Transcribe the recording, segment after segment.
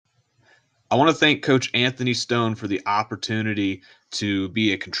I want to thank Coach Anthony Stone for the opportunity to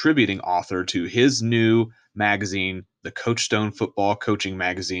be a contributing author to his new magazine, the Coach Stone Football Coaching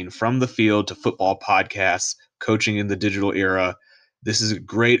Magazine, From the Field to Football Podcasts, Coaching in the Digital Era. This is a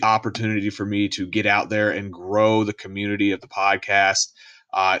great opportunity for me to get out there and grow the community of the podcast.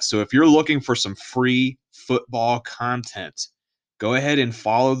 So if you're looking for some free football content, go ahead and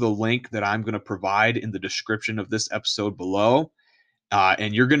follow the link that I'm going to provide in the description of this episode below.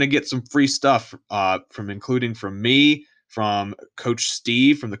 And you're going to get some free stuff including from me, from Coach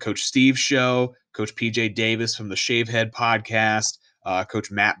Steve from the Coach Steve Show, Coach PJ Davis from the Shavehead Podcast,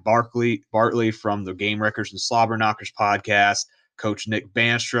 Coach Matt Bartley from the Game Wreckers and Slobber Knockers Podcast, Coach Nick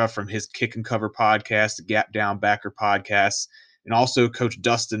Banstra from his Kick and Cover Podcast, the Gap Down Backer Podcast, and also Coach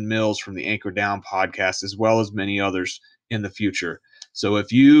Dustin Mills from the Anchor Down Podcast, as well as many others in the future. So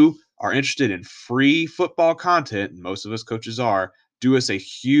if you are interested in free football content, and most of us coaches are, do us a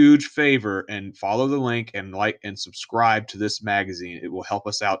huge favor and follow the link and like and subscribe to this magazine. It will help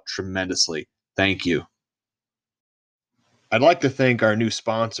us out tremendously. Thank you. I'd like to thank our new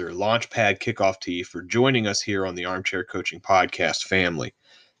sponsor, Launchpad Kickoff Tee, for joining us here on the Armchair Coaching Podcast family.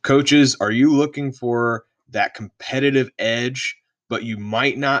 Coaches, are you looking for that competitive edge, but you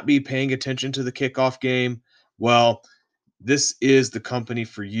might not be paying attention to the kickoff game? Well, this is the company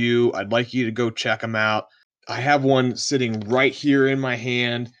for you. I'd like you to go check them out. I have one sitting right here in my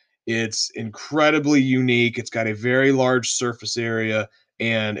hand. It's incredibly unique. It's got a very large surface area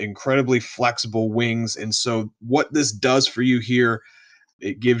and incredibly flexible wings. And so what this does for you here,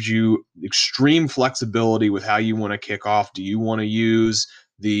 it gives you extreme flexibility with how you want to kick off. Do you want to use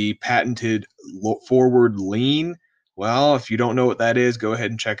the patented forward lean? Well, if you don't know what that is, go ahead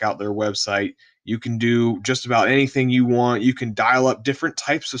and check out their website. You can do just about anything you want. You can dial up different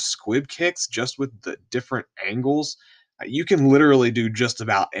types of squib kicks just with the different angles. You can literally do just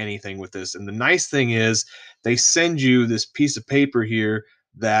about anything with this. And the nice thing is they send you this piece of paper here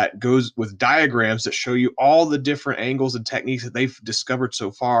that goes with diagrams that show you all the different angles and techniques that they've discovered so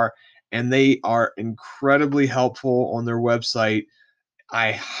far. And they are incredibly helpful on their website.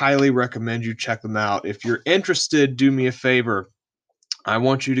 I highly recommend you check them out. If you're interested, do me a favor. I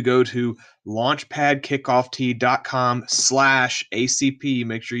want you to go to launchpadkickoff.com/ACP.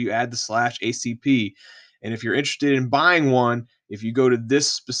 Make sure you add the /ACP. And if you're interested in buying one, if you go to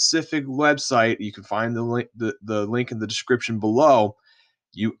this specific website, you can find the link in the description below.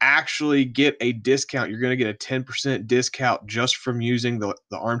 You actually get a discount. You're going to get a 10% discount just from using the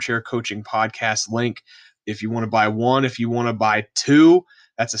Armchair Coaching Podcast link. If you want to buy one, if you want to buy two,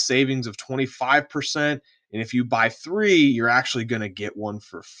 that's a savings of 25%. And if you buy three, you're actually going to get one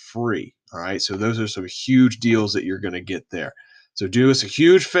for free. All right. So those are some huge deals that you're going to get there. So do us a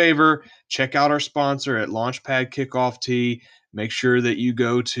huge favor. Check out our sponsor at Launchpad Kickoff Tee. Make sure that you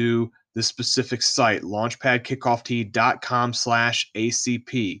go to the specific site,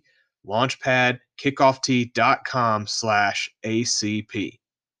 launchpadkickoff.com/ACP. launchpadkickoff.com/ACP.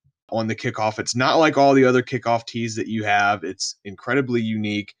 On the kickoff, it's not like all the other kickoff tees that you have. It's incredibly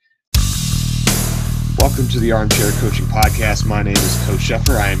unique. Welcome to the Armchair Coaching Podcast. My name is Coach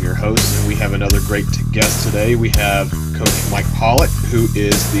Sheffer. I am your host, and we have another great guest today. We have Coach Mike Pollak, who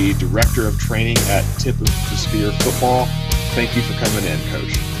is the Director of Training at Tip of the Spear Football. Thank you for coming in,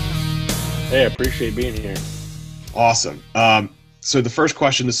 Coach. Hey, I appreciate being here. Awesome. So the first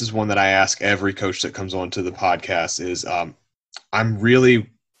question, this is one that I ask every coach that comes on to the podcast, is I'm really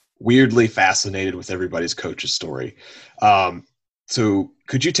weirdly fascinated with everybody's coach's story. So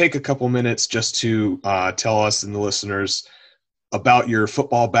could you take a couple minutes just to tell us and the listeners about your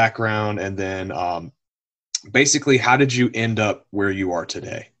football background, and then basically how did you end up where you are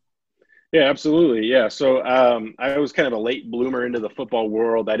today? Yeah, absolutely. Yeah. So I was kind of a late bloomer into the football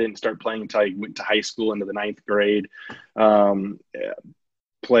world. I didn't start playing until I went to high school into the 9th grade.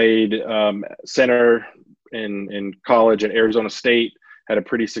 Played center in college at Arizona State, had a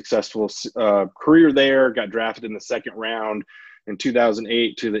pretty successful career there, got drafted in the second round in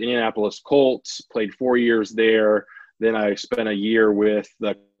 2008 to the Indianapolis Colts, played 4 years there. Then I spent a year with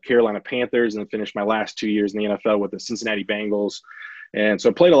the Carolina Panthers and finished my last 2 years in the NFL with the Cincinnati Bengals. And so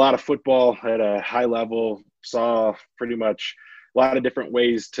I played a lot of football at a high level, saw pretty much a lot of different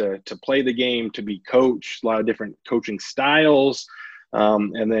ways to play the game, to be coached, a lot of different coaching styles.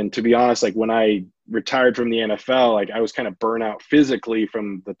 And then to be honest, like when I retired from the NFL, like I was kind of burnt out physically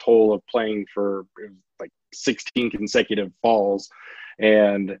from the toll of playing for like 16 consecutive falls.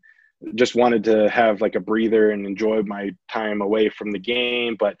 And just wanted to have like a breather and enjoy my time away from the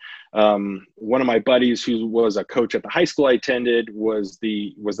game. But one of my buddies who was a coach at the high school I attended was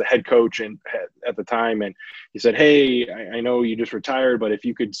the head coach and at the time. And he said, "Hey, I know you just retired, but if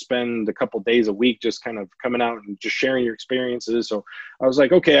you could spend a couple days a week just kind of coming out and just sharing your experiences." So I was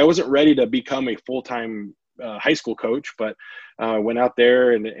like, okay, I wasn't ready to become a full-time high school coach, but went out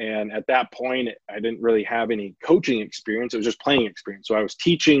there and at that point I didn't really have any coaching experience. It was just playing experience. So I was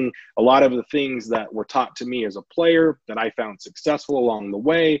teaching a lot of the things that were taught to me as a player that I found successful along the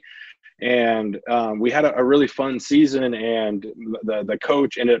way. And we had a really fun season, and the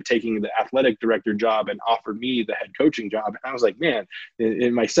coach ended up taking the athletic director job and offered me the head coaching job. And I was like, man,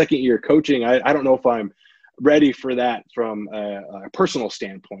 in my second year coaching, I don't know if I'm ready for that from a personal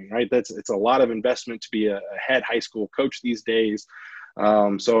standpoint, right? It's a lot of investment to be a head high school coach these days.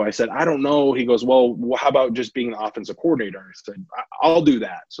 So I said, I don't know. He goes, well, how about just being the offensive coordinator? I said, I'll do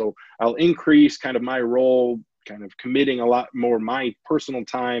that. So I'll increase kind of my role, kind of committing a lot more my personal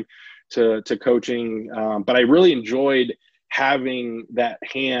time to coaching. But I really enjoyed having that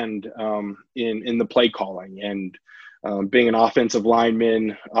hand in the play calling and being an offensive line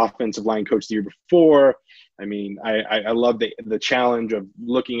coach the year before. I mean, I love the challenge of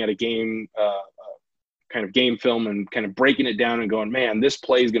looking at a game, kind of game film and kind of breaking it down and going, man, this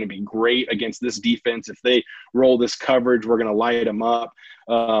play is going to be great against this defense. If they roll this coverage, we're going to light them up.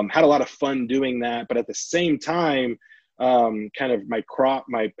 Had a lot of fun doing that. But at the same time, kind of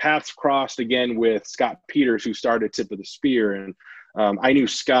my paths crossed again with Scott Peters, who started Tip of the Spear. And I knew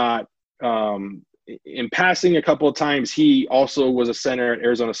Scott in passing a couple of times. He also was a center at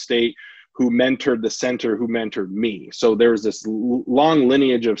Arizona State who mentored the center who mentored me. So there was this long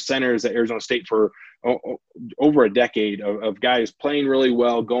lineage of centers at Arizona State for over a decade of guys playing really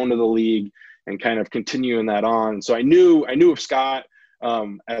well, going to the league and kind of continuing that on. So I knew of Scott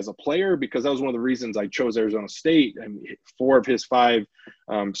as a player, because that was one of the reasons I chose Arizona State. I mean, 4 of his 5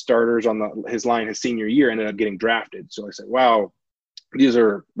 starters on his line his senior year ended up getting drafted. So I said, wow, this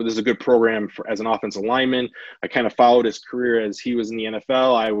is a good program as an offensive lineman. I kind of followed his career as he was in the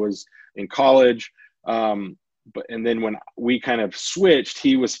NFL. I was in college. And then when we kind of switched,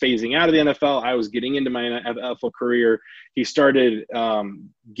 he was phasing out of the NFL. I was getting into my NFL career. He started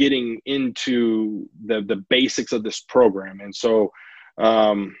getting into the basics of this program. And so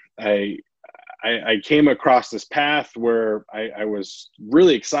I came across this path where I was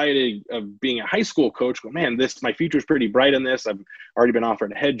really excited of being a high school coach. Go, man, my future is pretty bright in this. I've already been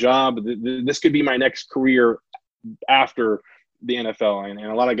offered a head job. This could be my next career after the NFL. And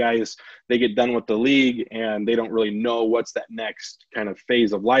a lot of guys, they get done with the league and they don't really know what's that next kind of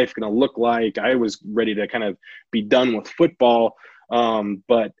phase of life going to look like. I was ready to kind of be done with football.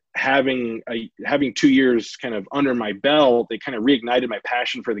 But having 2 years kind of under my belt, they kind of reignited my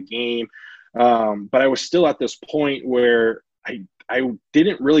passion for the game. But I was still at this point where I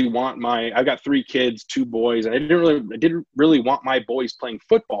didn't really want I've got 3 kids, 2 boys, and I didn't really want my boys playing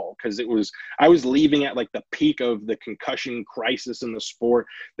football, because I was leaving at like the peak of the concussion crisis in the sport.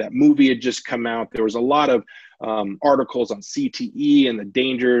 That movie had just come out. There was a lot of articles on CTE and the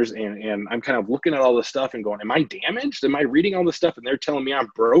dangers, and I'm kind of looking at all this stuff and going, am I damaged? Am I reading all this stuff and they're telling me I'm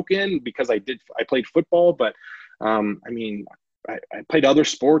broken because I played football? But I mean, I played other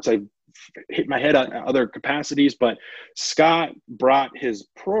sports. I hit my head on other capacities, but Scott brought his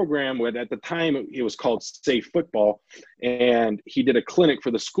program with, at the time it was called Safe Football, and he did a clinic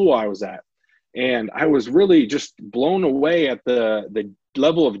for the school I was at. And I was really just blown away at the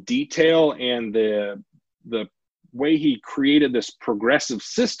level of detail and the way he created this progressive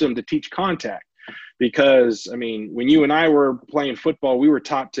system to teach contact. Because, I mean, when you and I were playing football, we were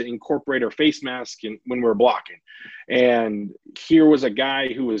taught to incorporate our face mask when we were blocking. And here was a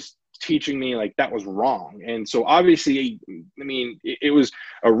guy who was teaching me like that was wrong. And so obviously, I mean, it was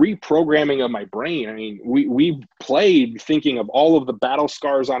a reprogramming of my brain. I mean, we played thinking of all of the battle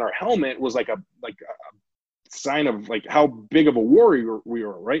scars on our helmet was like a sign of like how big of a warrior we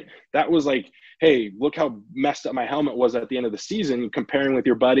were, right? That was like, hey, look how messed up my helmet was at the end of the season, comparing with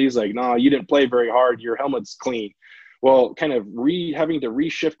your buddies, like, no, you didn't play very hard, your helmet's clean. Well, kind of having to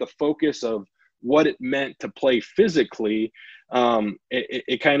reshift the focus of what it meant to play physically,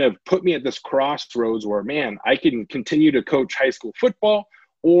 it kind of put me at this crossroads where, man, I can continue to coach high school football,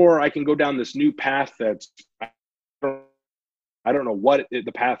 or I can go down this new path that's, I don't know what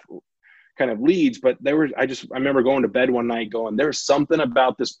the path kind of leads, but I remember going to bed one night going, there's something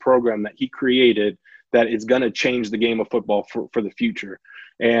about this program that he created that is going to change the game of football for the future.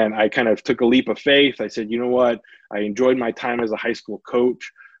 And I kind of took a leap of faith. I said, you know what? I enjoyed my time as a high school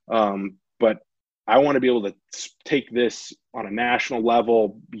coach. But I want to be able to take this on a national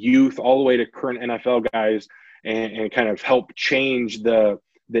level, youth all the way to current NFL guys, and kind of help change the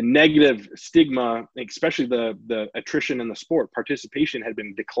negative stigma, especially the attrition in the sport. Participation had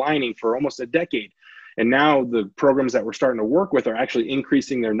been declining for almost a decade. And now the programs that we're starting to work with are actually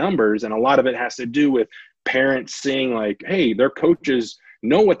increasing their numbers. And a lot of it has to do with parents seeing like, hey, their coaches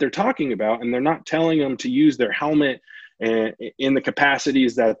know what they're talking about, and they're not telling them to use their helmet in the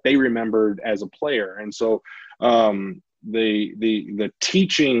capacities that they remembered as a player. And so the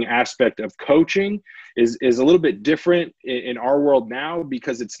teaching aspect of coaching is a little bit different in our world now,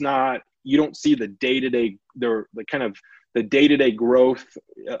 because it's not, you don't see the day-to-day, the kind of the day-to-day growth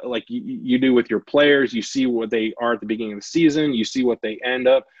like you do with your players. You see what they are at the beginning of the season. You see what they end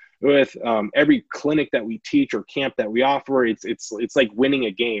up with. Every clinic that we teach or camp that we offer, it's like winning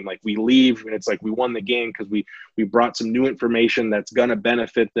a game. Like we leave and it's like we won the game because we brought some new information that's going to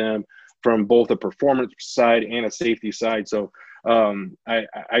benefit them from both a performance side and a safety side. So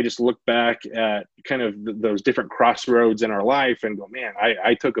I just look back at kind of those different crossroads in our life and go, man,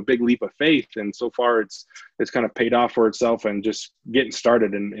 I took a big leap of faith, and so far it's kind of paid off for itself and just getting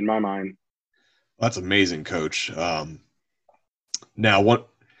started in my mind. That's amazing, Coach. Now,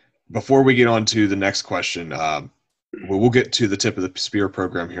 before we get on to the next question, we'll get to the tip of the spear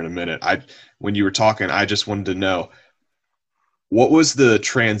program here in a minute. When you were talking, I just wanted to know, what was the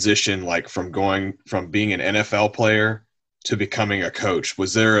transition like from going from being an NFL player to becoming a coach?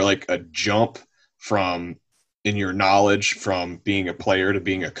 Was there like a jump from in your knowledge from being a player to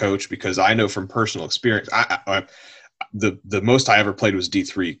being a coach? Because I know from personal experience, the most I ever played was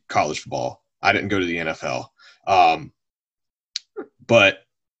D3 college football. I didn't go to the NFL. But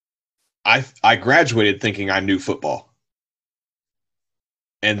I graduated thinking I knew football.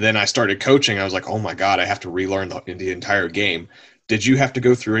 And then I started coaching. I was like, oh my God, I have to relearn the entire game. Did you have to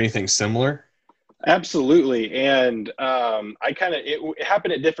go through anything similar? Absolutely. And it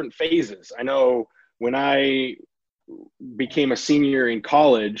happened at different phases. I know when I became a senior in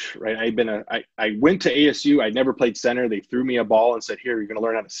college, right, I went to ASU. I never played center. They threw me a ball and said, here, you're going to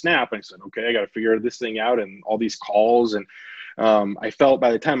learn how to snap. And I said, okay, I got to figure this thing out, and all these calls. And I felt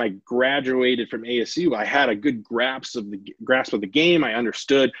by the time I graduated from ASU, I had a good grasp of the game. I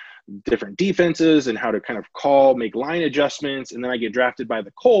understood different defenses and how to kind of make line adjustments. And then I get drafted by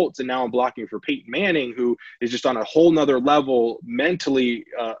the Colts, and now I'm blocking for Peyton Manning, who is just on a whole nother level mentally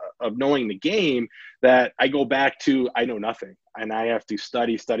of knowing the game, that I go back to, I know nothing. And I have to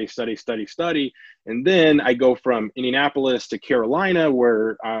study. And then I go from Indianapolis to Carolina,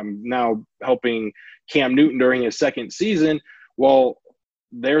 where I'm now helping Cam Newton during his second season. Well,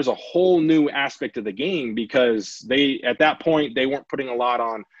 there's a whole new aspect of the game, because at that point, they weren't putting a lot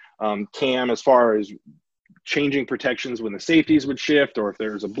on Cam as far as changing protections when the safeties would shift, or if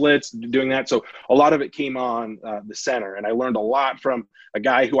there was a blitz, doing that. So a lot of it came on the center. And I learned a lot from a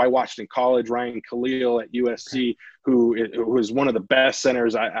guy who I watched in college, Ryan Khalil at USC, who was one of the best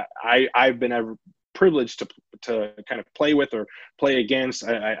centers I've been ever privileged to kind of play with or play against.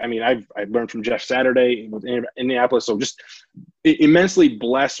 I mean, I've learned from Jeff Saturday with Indianapolis. So just immensely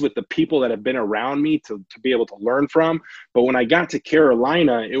blessed with the people that have been around me to be able to learn from. But when I got to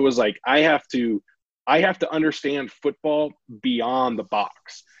Carolina, it was like, I have to understand football beyond the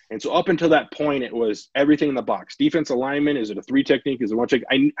box. And so up until that point, it was everything in the box. Defense alignment, is it a 3 technique? Is it 1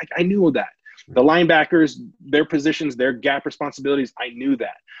 technique? I knew that. The linebackers, their positions, their gap responsibilities, I knew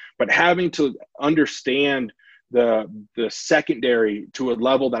that. But having to understand the secondary to a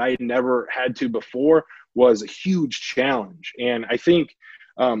level that I had never had to before was a huge challenge. And I think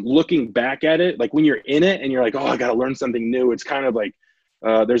looking back at it, like when you're in it and you're like, oh, I got to learn something new, it's kind of like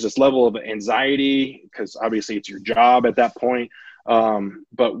there's this level of anxiety, because obviously it's your job at that point.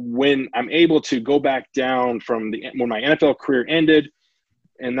 But when I'm able to go back down from when my NFL career ended,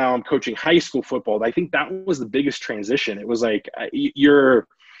 and now I'm coaching high school football, I think that was the biggest transition. It was like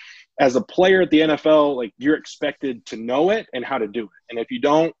as a player at the NFL, like you're expected to know it and how to do it. And if you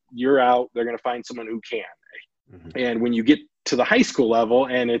don't, you're out. They're going to find someone who can. Mm-hmm. And when you get to the high school level,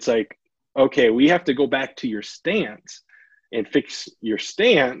 and it's like, okay, we have to go back to your stance and fix your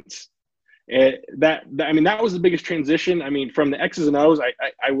stance. And that was the biggest transition. I mean, from the X's and O's,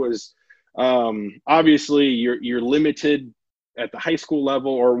 I was obviously you're limited at the high school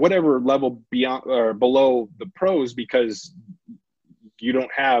level or whatever level beyond or below the pros, because you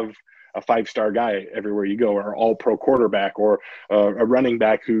don't have a 5-star guy everywhere you go, or all pro quarterback, or a running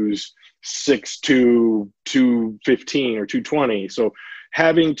back who's 6'2", 215 or 220. So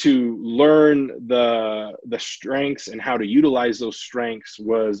having to learn the strengths and how to utilize those strengths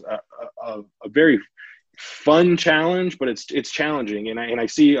was a very fun challenge, but it's challenging. And I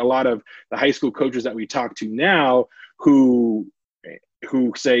see a lot of the high school coaches that we talk to now who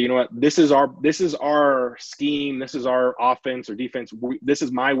say, you know what, this is our scheme, this is our offense or defense. This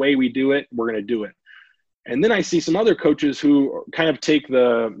is my way we do it. We're going to do it. And then I see some other coaches who kind of take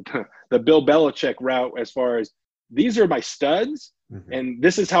the Bill Belichick route as far as, these are my studs, and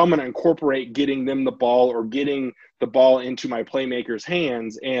this is how I'm going to incorporate getting them the ball or getting the ball into my playmakers'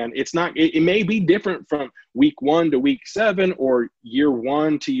 hands. And it may be different from week 1 to week 7 or year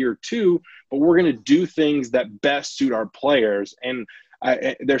 1 to year 2, but we're going to do things that best suit our players. And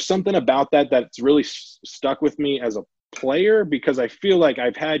there's something about that that's really stuck with me as a player, because I feel like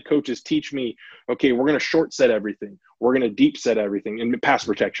I've had coaches teach me, okay, we're going to short set everything. We're going to deep set everything in pass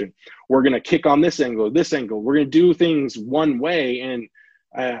protection. We're going to kick on this angle. We're going to do things one way. And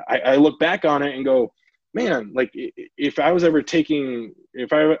I look back on it and go, man, like if I was ever trying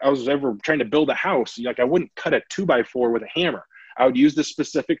to build a house, like I wouldn't cut a 2x4 with a hammer. I would use the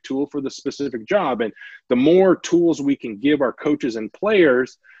specific tool for the specific job. And the more tools we can give our coaches and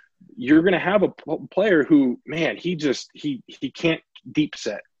players, you're going to have a player who, man, he can't deep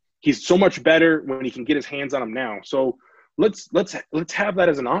set. He's so much better when he can get his hands on them now. So let's have that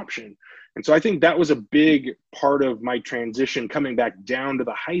as an option. And so I think that was a big part of my transition coming back down to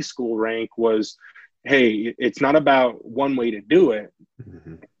the high school rank was, hey, it's not about one way to do it.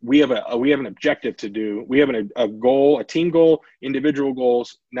 We have an objective to do. We have a goal, a team goal, individual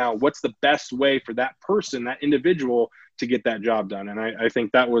goals. Now, what's the best way for that person, that individual, to get that job done? And I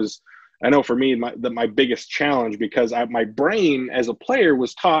think that was, I know for me, my biggest challenge, because my brain as a player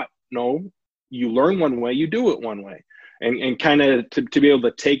was taught, no, you learn one way, you do it one way. And kind of to be able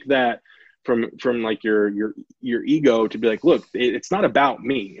to take that from like your ego to be like, look, it's not about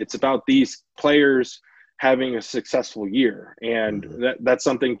me. It's about these players having a successful year. And that's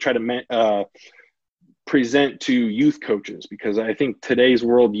something try to present to youth coaches, because I think today's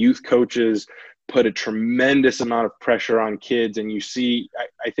world, youth coaches put a tremendous amount of pressure on kids. And you see,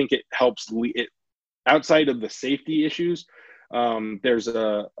 I think it helps it outside of the safety issues. There's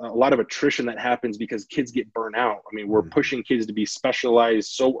a lot of attrition that happens because kids get burnt out. I mean, we're pushing kids to be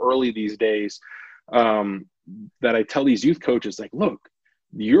specialized so early these days that I tell these youth coaches, like, look,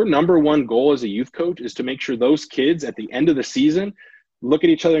 your number one goal as a youth coach is to make sure those kids at the end of the season look at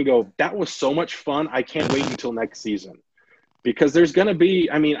each other and go, that was so much fun. I can't wait until next season. Because there's going to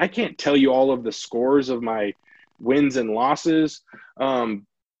be, I mean, I can't tell you all of the scores of my wins and losses.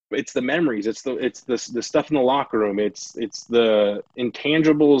 It's the memories. It's the stuff in the locker room. It's the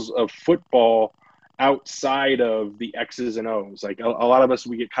intangibles of football outside of the X's and O's. Like a lot of us,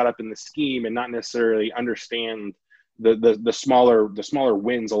 we get caught up in the scheme and not necessarily understand the smaller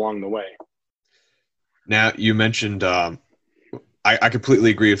wins along the way. Now, you mentioned, I completely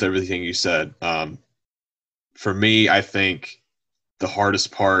agree with everything you said. For me, I think the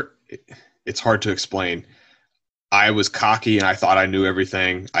hardest part, it's hard to explain. I was cocky and I thought I knew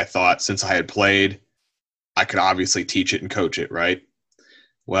everything. I thought since I had played, I could obviously teach it and coach it, right?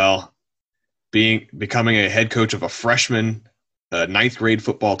 Well, becoming a head coach of a freshman, ninth grade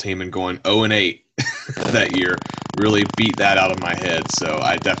football team and going 0-8 that year really beat that out of my head. So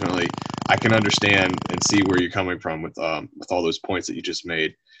I can understand and see where you're coming from with all those points that you just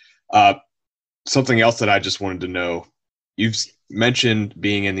made. Something else that I just wanted to know, you've mentioned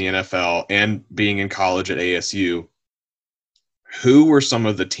being in the NFL and being in college at ASU. Who were some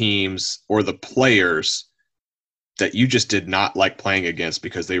of the teams or the players that you just did not like playing against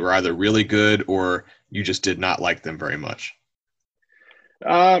because they were either really good or you just did not like them very much?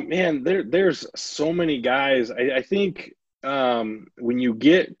 Man, there's so many guys. I think when you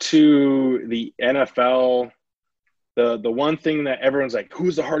get to the NFL, the one thing that everyone's like,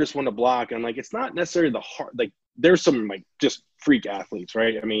 who's the hardest one to block? And I'm like, it's not necessarily the hard, like there's some like just freak athletes,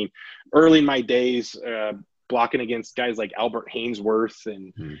 right? I mean, early in my days, blocking against guys like Albert Hainsworth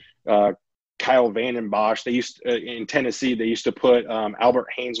and Kyle Vanden Bosch, they used in Tennessee, they used to put Albert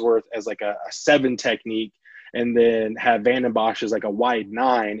Hainsworth as like a 7 technique and then have Vanden Bosch as like a wide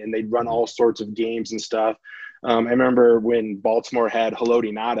 9, and they'd run all sorts of games and stuff. I remember when Baltimore had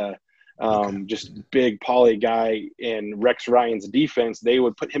Haloti Ngata, just big poly guy in Rex Ryan's defense, they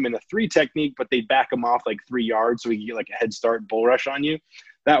would put him in a 3 technique, but they'd back him off like 3 yards so he could get like a head start bull rush on you.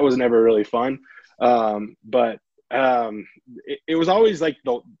 That was never really fun. But it was always like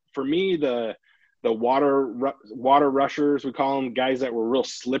for me, the water rushers, we call them, guys that were real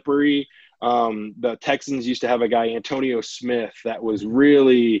slippery. The Texans used to have a guy, Antonio Smith, that was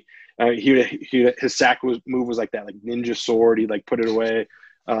really his sack move was like that, like ninja sword. He'd like put it away.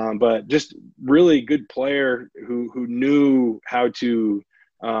 But just really good player who knew how to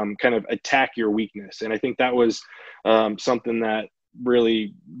kind of attack your weakness. And I think that was something that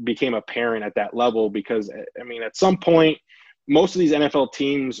really became apparent at that level, because I mean, at some point, most of these NFL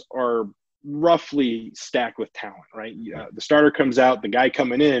teams are roughly stacked with talent, right? The starter comes out, the guy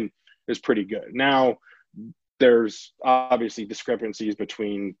coming in is pretty good. Now, there's obviously discrepancies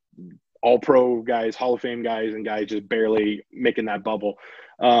between all pro guys, Hall of Fame guys, and guys just barely making that bubble.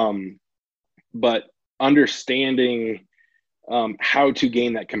 But understanding how to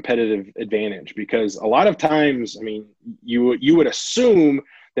gain that competitive advantage, because a lot of times, I mean, you would assume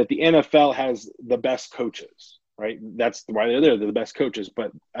that the NFL has the best coaches, right? That's why they're there. They're the best coaches.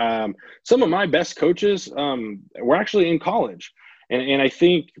 But some of my best coaches were actually in college. And I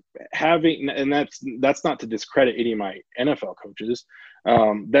think having, and that's not to discredit any of my NFL coaches.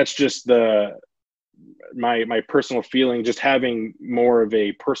 That's just my personal feeling, just having more of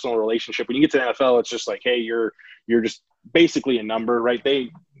a personal relationship. When you get to the NFL, it's just like, hey, you're just basically a number, right?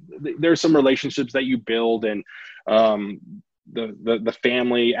 There's some relationships that you build, and the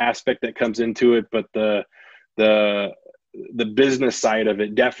family aspect that comes into it, but the business side of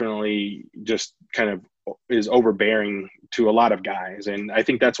it definitely just kind of is overbearing to a lot of guys. And I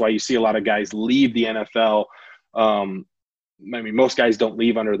think that's why you see a lot of guys leave the NFL. I mean, most guys don't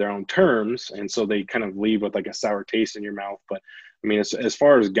leave under their own terms, and so they kind of leave with like a sour taste in your mouth. But I mean, as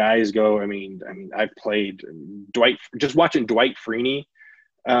far as guys go, I mean, I've played just watching Dwight Freeney.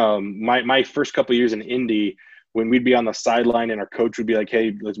 My first couple of years in Indy, when we'd be on the sideline and our coach would be like,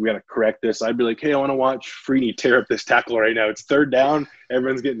 hey, we got to correct this. I'd be like, hey, I want to watch Freeney tear up this tackle right now. It's third down.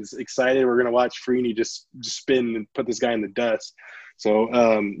 Everyone's getting excited. We're going to watch Freeney just spin and put this guy in the dust. So,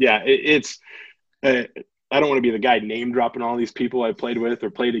 I don't want to be the guy name dropping all these people I played with or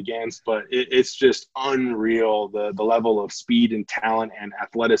played against, but it's just unreal, the level of speed and talent and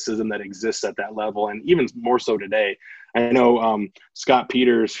athleticism that exists at that level, and even more so today. I know Scott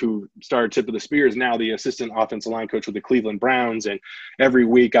Peters, who started Tip of the Spear, is now the assistant offensive line coach with the Cleveland Browns, and every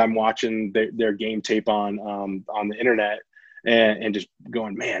week I'm watching their game tape on the internet and just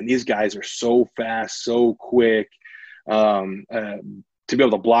going, man, these guys are so fast, so quick. To be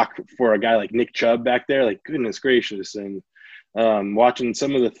able to block for a guy like Nick Chubb back there, like, goodness gracious. And watching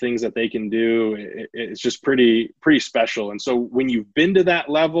some of the things that they can do, it's just pretty special. And so when you've been to that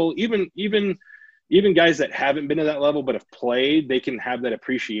level, even guys that haven't been to that level but have played, they can have that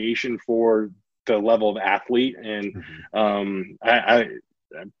appreciation for the level of athlete. And I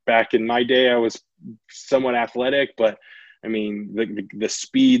back in my day, I was somewhat athletic, but I mean, the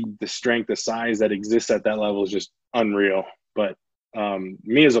speed, the strength, the size that exists at that level is just unreal. But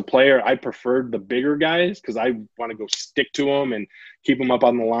me as a player, I preferred the bigger guys because I want to go stick to them and keep them up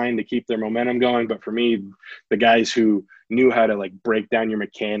on the line to keep their momentum going. But for me, the guys who knew how to like break down your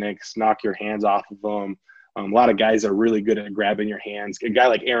mechanics, knock your hands off of them. A lot of guys are really good at grabbing your hands. A guy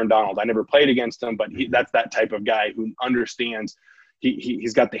like Aaron Donald, I never played against him, but that's that type of guy who understands.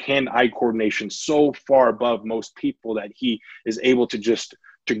 He's got the hand-eye coordination so far above most people that he is able to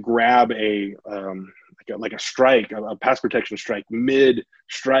grab like a strike, a pass protection strike, mid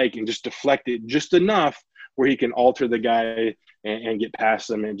strike, and just deflect it just enough where he can alter the guy and get past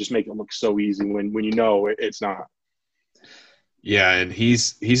them and just make it look so easy when you know it's not. Yeah, and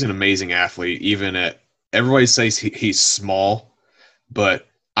he's an amazing athlete. Even everybody says he's small, but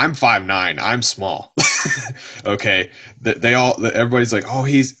I'm 5'9". I'm small. Okay, everybody's like, oh,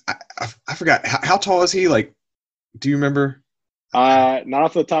 I forgot how tall is he? Like, do you remember? Not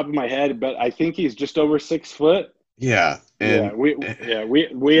off the top of my head, but I think he's just over 6 foot. Yeah, and we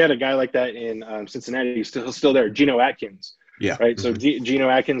had a guy like that in Cincinnati. He's still there, Geno Atkins. Yeah, right. So Geno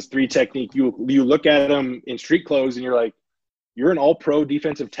Atkins, 3 technique. You look at him in street clothes, and you're like, you're an all-pro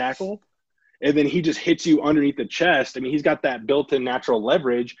defensive tackle, and then he just hits you underneath the chest. I mean, he's got that built-in natural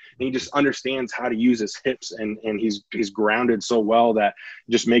leverage, and he just understands how to use his hips, and he's grounded so well that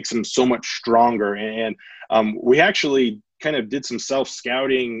it just makes him so much stronger. And we actually kind of did some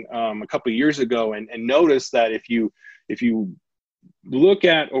self-scouting a couple of years ago and noticed that if you look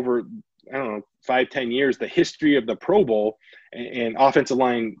at over, I don't know, 5-10 years, the history of the Pro Bowl and offensive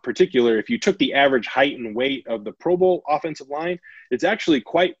line in particular, if you took the average height and weight of the Pro Bowl offensive line, it's actually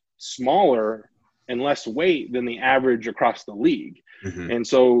quite smaller and less weight than the average across the league. And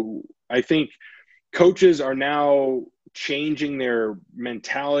so I think coaches are now changing their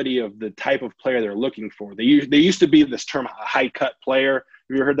mentality of the type of player they're looking for. They used to be this term, a high cut player. Have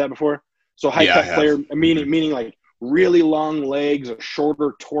you ever heard that before? So high cut player, meaning like really long legs, a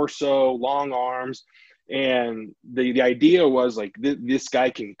shorter torso, long arms. And the idea was like this guy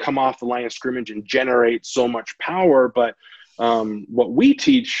can come off the line of scrimmage and generate so much power. But what we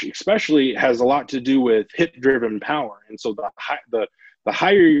teach especially has a lot to do with hip driven power. And so the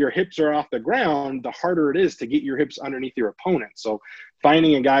higher your hips are off the ground, the harder it is to get your hips underneath your opponent. So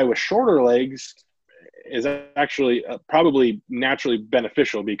finding a guy with shorter legs is actually probably naturally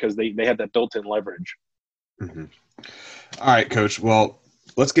beneficial because they have that built-in leverage. Mm-hmm. All right, Coach. Well,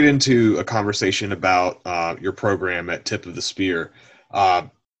 let's get into a conversation about your program at Tip of the Spear.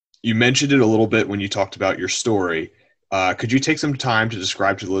 You mentioned it a little bit when you talked about your story. Could you take some time to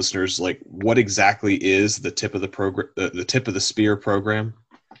describe to the listeners, like, what exactly is the Tip of the program, the Tip of the Spear program?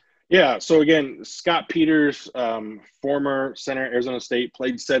 Yeah. So again, Scott Peters, former center at Arizona State,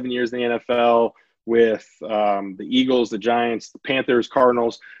 played 7 years in the NFL with the Eagles, the Giants, the Panthers,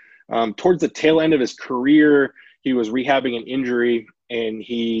 Cardinals. Towards the tail end of his career, he was rehabbing an injury, and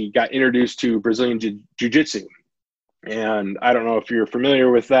he got introduced to Brazilian Jiu-Jitsu. And I don't know if you're familiar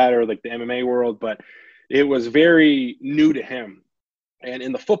with that or like the MMA world, but it was very new to him. And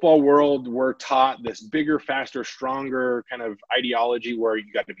in the football world, we're taught this bigger, faster, stronger kind of ideology where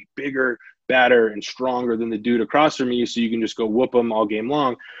you got to be bigger, badder, and stronger than the dude across from you so you can just go whoop them all game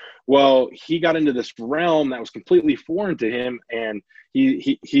long. Well, he got into this realm that was completely foreign to him, and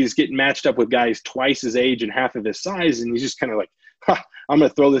he's getting matched up with guys twice his age and half of his size, and he's just kind of like, I'm going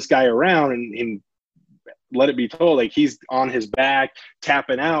to throw this guy around and let it be told, like, he's on his back,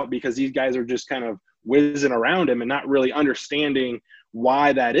 tapping out because these guys are just kind of whizzing around him and not really understanding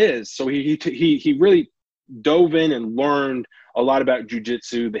why that is. So he really dove in and learned a lot about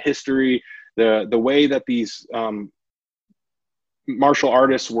jiu-jitsu, the history, the way that these martial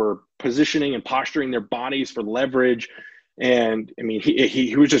artists were positioning and posturing their bodies for leverage. And I mean,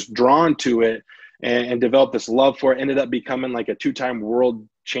 he was just drawn to it and developed this love for it, ended up becoming like a 2-time world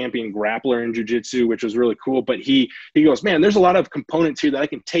champion grappler in jiu-jitsu, which was really cool. But he goes, man, there's a lot of components here that I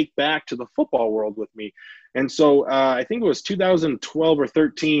can take back to the football world with me. And so I think it was 2012 or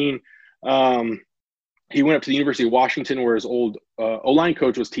 13, he went up to the University of Washington where his old O-line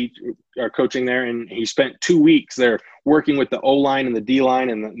coach was coaching there, and he spent 2 weeks there working with the O-line and the D-line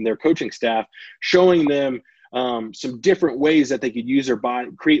and their coaching staff, showing them some different ways that they could use their body,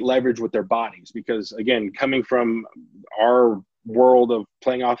 create leverage with their bodies. Because again, coming from our world of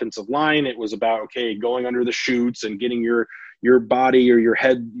playing offensive line, it was about, okay, going under the chutes and getting your body or your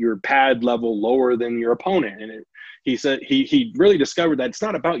head, your pad level lower than your opponent. And he said he really discovered that it's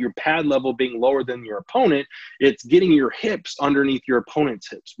not about your pad level being lower than your opponent, it's getting your hips underneath your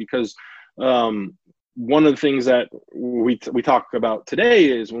opponent's hips. Because one of the things that we talk about today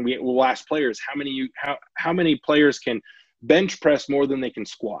is when we'll ask players how many players can bench press more than they can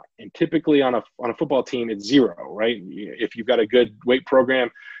squat. And typically on a football team, it's 0, right? If you've got a good weight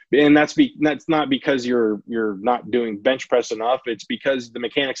program, and that's not because you're not doing bench press enough. It's because the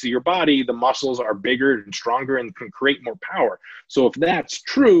mechanics of your body, the muscles are bigger and stronger and can create more power. So if that's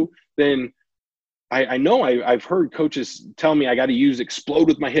true, then I know I've heard coaches tell me I got to explode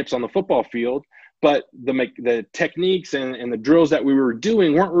with my hips on the football field, but the techniques and the drills that we were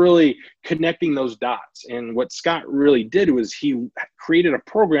doing weren't really connecting those dots. And what Scott really did was he created a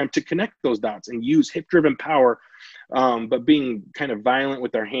program to connect those dots and use hip-driven power, but being kind of violent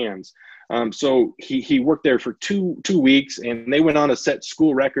with their hands. So he worked there for two weeks, and they went on to set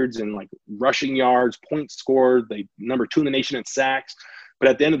school records in like rushing yards, points scored, they number 2 in the nation in sacks. But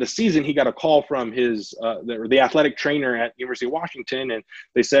at the end of the season, he got a call from his the athletic trainer at University of Washington, and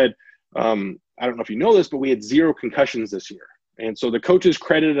they said, I don't know if you know this, but we had 0 concussions this year. And so the coaches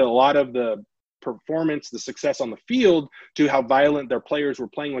credited a lot of the performance, the success on the field, to how violent their players were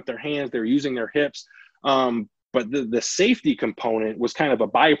playing with their hands. They were using their hips. But the safety component was kind of a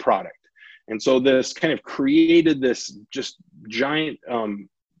byproduct. And so this kind of created this just giant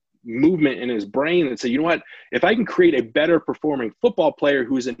movement in his brain that said, you know what, if I can create a better performing football player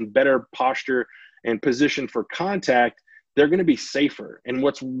who's in better posture and position for contact, they're going to be safer. And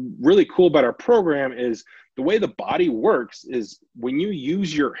what's really cool about our program is the way the body works is when you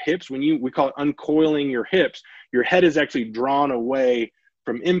use your hips, we call it uncoiling your hips, your head is actually drawn away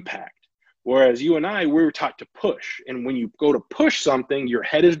from impact. Whereas you and I, we were taught to push. And when you go to push something, your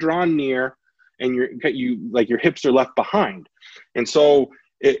head is drawn near and your hips are left behind. And so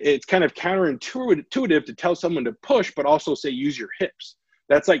it's kind of counterintuitive to tell someone to push, but also say, use your hips.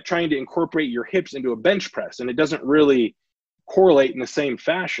 That's like trying to incorporate your hips into a bench press, and it doesn't really correlate in the same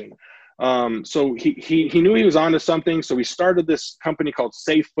fashion. So he knew he was onto something. So we started this company called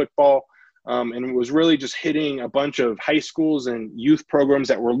Safe Football, and it was really just hitting a bunch of high schools and youth programs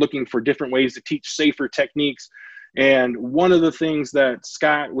that were looking for different ways to teach safer techniques. And one of the things that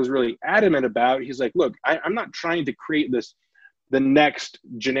Scott was really adamant about, he's like, look, I'm not trying to create this the next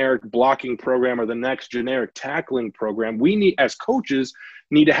generic blocking program or the next generic tackling program. We need, as coaches,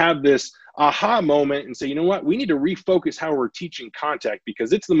 need to have this aha moment and say, you know what, we need to refocus how we're teaching contact,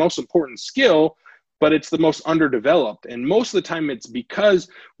 because it's the most important skill, but it's the most underdeveloped. And most of the time it's because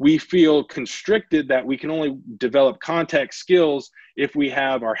we feel constricted that we can only develop contact skills if we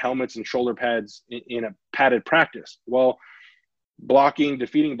have our helmets and shoulder pads in a padded practice. Well, blocking,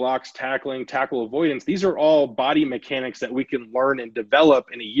 defeating blocks, tackling, tackle avoidance, these are all body mechanics that we can learn and develop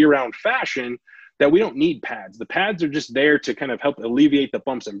in a year-round fashion, that we don't need pads. The pads are just there to kind of help alleviate the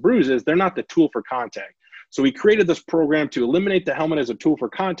bumps and bruises. They're not the tool for contact. So we created this program to eliminate the helmet as a tool for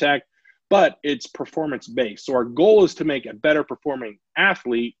contact, but it's performance-based. So our goal is to make a better performing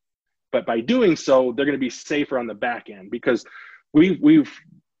athlete, but by doing so, they're going to be safer on the back end, because we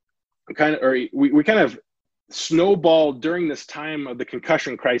kind of snowballed during this time of the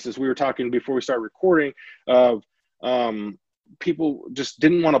concussion crisis. We were talking before we started recording of people just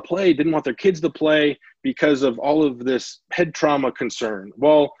didn't want to play, didn't want their kids to play because of all of this head trauma concern.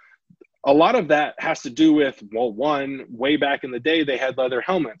 Well, a lot of that has to do with, well, one, way back in the day, they had leather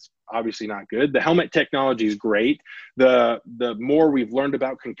helmets. Obviously not good. The helmet technology is great. The more we've learned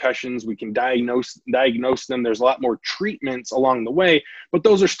about concussions, we can diagnose them. There's a lot more treatments along the way, but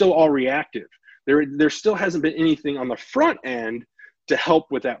those are still all reactive. There still hasn't been anything on the front end to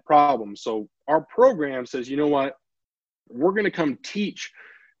help with that problem. So our program says, you know what, we're going to come teach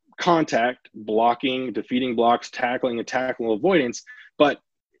contact, blocking, defeating blocks, tackling, and tackle avoidance, but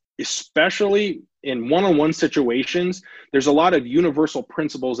especially in one-on-one situations, there's a lot of universal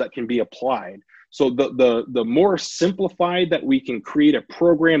principles that can be applied. So the more simplified that we can create a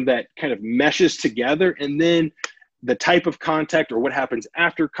program that kind of meshes together, and then the type of contact or what happens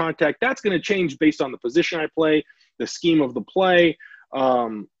after contact, that's going to change based on the position I play, the scheme of the play.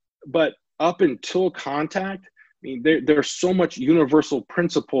 But up until contact, I mean, there's so much universal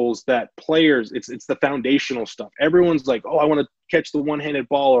principles that players, it's the foundational stuff. Everyone's like, oh, I want to catch the one-handed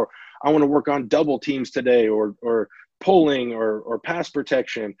ball, or I want to work on double teams today, or pulling or pass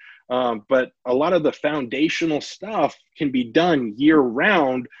protection. But a lot of the foundational stuff can be done year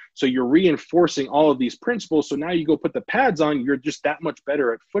round. So you're reinforcing all of these principles. So now you go put the pads on, you're just that much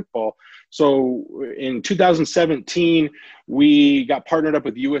better at football. So in 2017, we got partnered up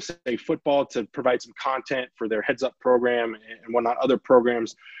with USA Football to provide some content for their Heads Up program and whatnot, other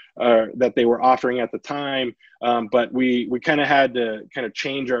programs that they were offering at the time. But we kind of had to kind of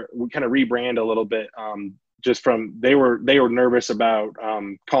rebrand a little bit. Just from they were nervous about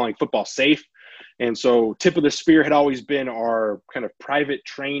calling football safe. And so Tip of the Spear had always been our kind of private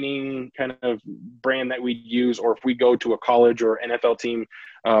training kind of brand that we'd use, or if we go to a college or NFL team.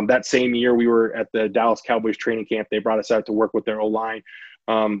 That same year we were at the Dallas Cowboys training camp. They brought us out to work with their O-line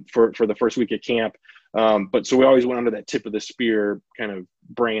for the first week of camp. But so we always went under that Tip of the Spear kind of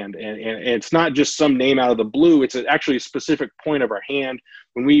brand, and it's not just some name out of the blue. It's actually a specific point of our hand.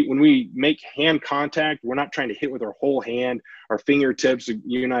 When we make hand contact, we're not trying to hit with our whole hand, our fingertips.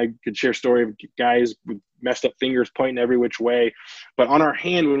 You and I could share a story of guys with messed up fingers pointing every which way. But on our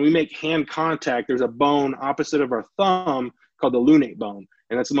hand, when we make hand contact, there's a bone opposite of our thumb called the lunate bone.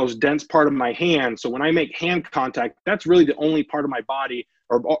 And that's the most dense part of my hand. So when I make hand contact, that's really the only part of my body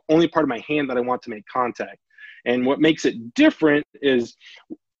or only part of my hand that I want to make contact. And what makes it different is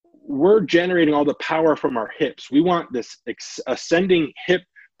we're generating all the power from our hips. We want this ascending hip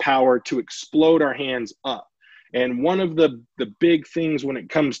power to explode our hands up. And one of the big things when it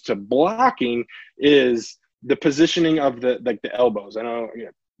comes to blocking is the positioning of the elbows. I know,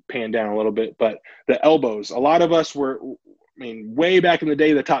 pan down a little bit, but the elbows. A lot of us were, way back in the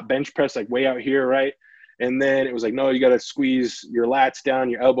day, the top bench press, like way out here, right? And then it was like, no, you got to squeeze your lats down,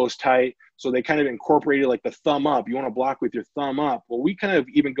 your elbows tight. So they kind of incorporated like the thumb up. You want to block with your thumb up. Well, we kind of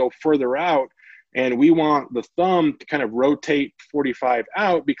even go further out, and we want the thumb to kind of rotate 45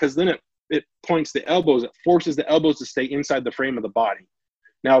 out, because then it points the elbows. It forces the elbows to stay inside the frame of the body.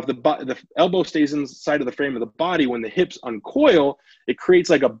 Now, if the elbow stays inside of the frame of the body, when the hips uncoil, it creates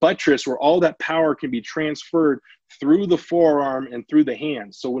like a buttress where all that power can be transferred through the forearm and through the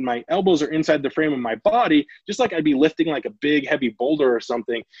hands. So when my elbows are inside the frame of my body, just like I'd be lifting like a big heavy boulder or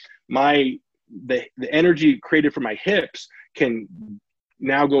something, the energy created from my hips can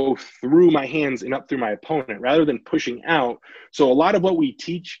now go through my hands and up through my opponent rather than pushing out. So a lot of what we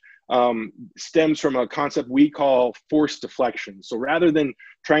teach stems from a concept we call force deflection. So rather than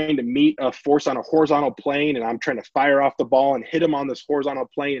trying to meet a force on a horizontal plane, and I'm trying to fire off the ball and hit him on this horizontal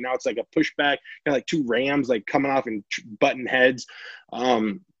plane, and now it's like a pushback, kind of like two rams like coming off and butting heads.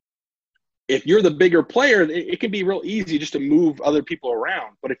 If you're the bigger player, it can be real easy just to move other people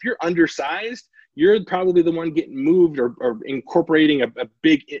around. But if you're undersized, you're probably the one getting moved or incorporating a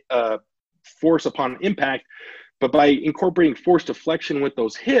big force upon impact. But by incorporating force deflection with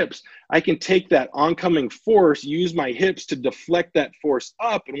those hips, I can take that oncoming force, use my hips to deflect that force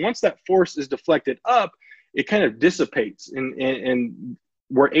up. And once that force is deflected up, it kind of dissipates, and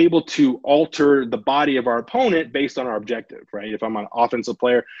we're able to alter the body of our opponent based on our objective, right? If I'm an offensive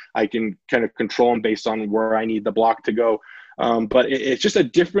player, I can kind of control them based on where I need the block to go. But it's just a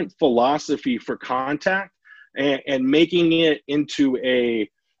different philosophy for contact, and making it into a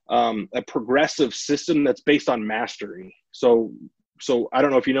progressive system that's based on mastery. So I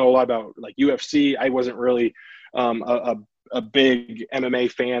don't know if you know a lot about like UFC. I wasn't really a big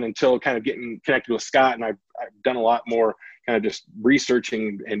MMA fan until kind of getting connected with Scott, and I've done a lot more kind of just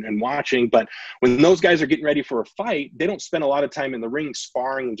researching and watching. But when those guys are getting ready for a fight, they don't spend a lot of time in the ring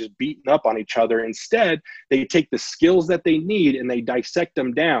sparring and just beating up on each other. Instead, they take the skills that they need and they dissect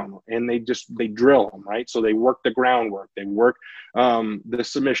them down, and they drill them, right? So they work the groundwork, they work the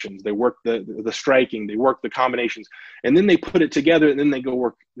submissions, they work the striking, they work the combinations, and then they put it together, and then they go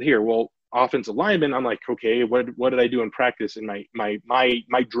work here. Well, offensive lineman, I'm like, okay, what did I do in practice? And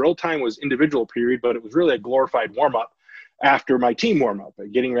my drill time was individual period, but it was really a glorified warm-up after my team warm-up,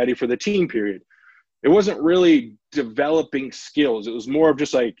 getting ready for the team period. It wasn't really developing skills. It was more of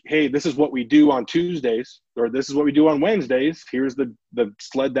just like, hey, this is what we do on Tuesdays, or this is what we do on Wednesdays. Here's the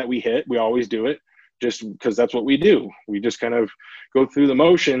sled that we hit. We always do it just because that's what we do. We just kind of go through the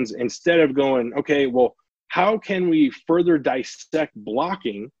motions instead of going, okay, well, how can we further dissect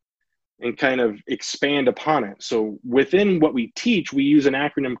blocking and kind of expand upon it? So within what we teach, we use an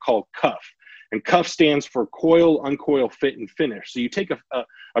acronym called CUF. And CUF stands for coil, uncoil, fit, and finish. So you take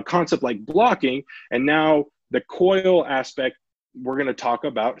a concept like blocking, and now the coil aspect, we're going to talk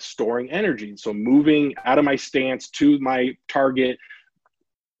about storing energy. So moving out of my stance to my target,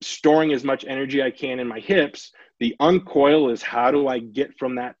 storing as much energy I can in my hips. The uncoil is how do I get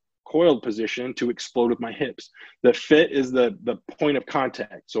from that coiled position to explode with my hips. The fit is the point of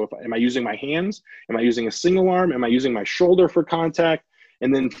contact. So am I using my hands? Am I using a single arm? Am I using my shoulder for contact?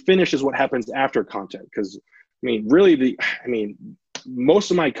 And then finish is what happens after contact. Because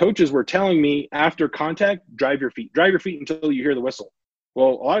most of my coaches were telling me after contact, drive your feet until you hear the whistle. Well,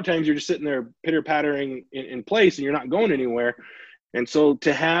 a lot of times you're just sitting there pitter pattering in place and you're not going anywhere. And so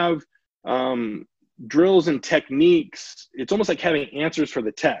to have drills and techniques, it's almost like having answers for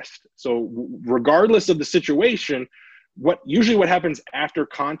the test. So regardless of the situation, what happens after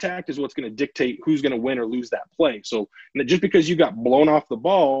contact is what's going to dictate who's going to win or lose that play. So just because you got blown off the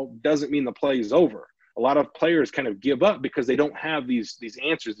ball doesn't mean the play is over. A lot of players kind of give up because they don't have these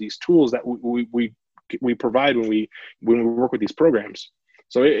answers, these tools that we provide when we work with these programs.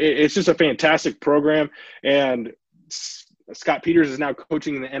 So it's just a fantastic program. And Scott Peters is now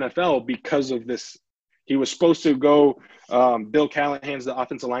coaching in the NFL because of this. He was supposed to go. Bill Callahan's the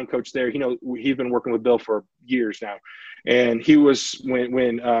offensive line coach there. He's been working with Bill for years now. And he was when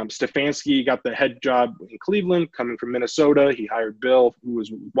Stefanski got the head job in Cleveland, coming from Minnesota. He hired Bill, who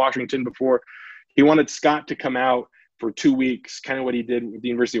was Washington before. He wanted Scott to come out for 2 weeks, kind of what he did with the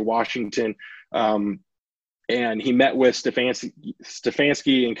University of Washington. And he met with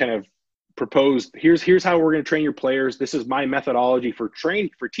Stefanski and kind of proposed, here's how we're going to train your players. This is my methodology for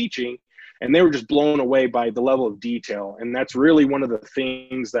teaching. And they were just blown away by the level of detail. And that's really one of the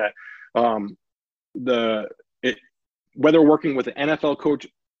things that whether working with an NFL coach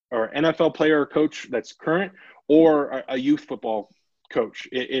or NFL player or coach that's current, or a youth football coach,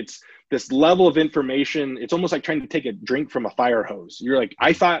 it's this level of information. It's almost like trying to take a drink from a fire hose. You're like,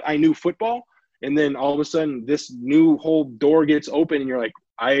 I thought I knew football. And then all of a sudden this new whole door gets open and you're like,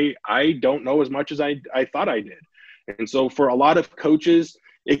 I don't know as much as I thought I did. And so for a lot of coaches,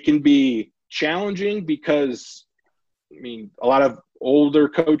 it can be challenging because, a lot of older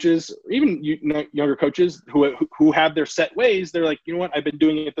coaches, even younger coaches who have their set ways, they're like, you know what, I've been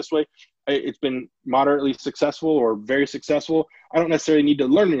doing it this way. It's been moderately successful or very successful. I don't necessarily need to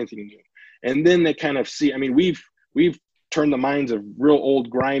learn anything new. And then they kind of see, we've turned the minds of real old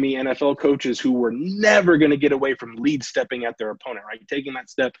grimy NFL coaches who were never going to get away from lead stepping at their opponent, right? Taking that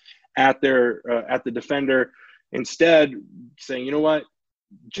step at the defender, instead saying, you know what,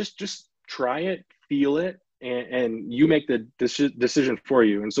 just try it, feel it, and you make the decision for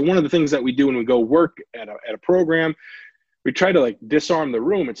you. And so one of the things that we do when we go work at a program, we try to like disarm the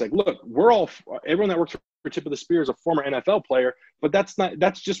room. It's like, look, everyone that works for Tip of the Spear is a former NFL player, but that's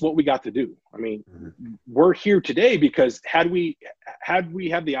just what we got to do. We're here today because had we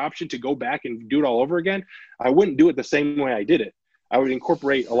had the option to go back and do it all over again, I wouldn't do it the same way I did it. I would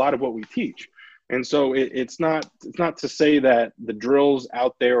incorporate a lot of what we teach. And so it's not to say that the drills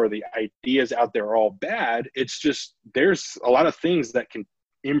out there or the ideas out there are all bad. It's just there's a lot of things that can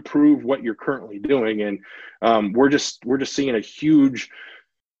improve what you're currently doing, and we're just seeing a huge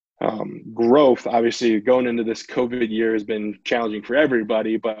growth. Obviously, going into this COVID year has been challenging for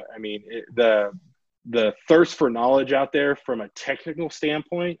everybody, but I mean the thirst for knowledge out there from a technical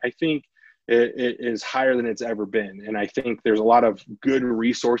standpoint, I think it is higher than it's ever been, and I think there's a lot of good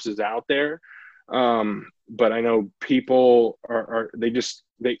resources out there. But I know people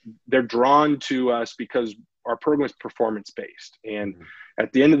they're drawn to us because our program is performance based. And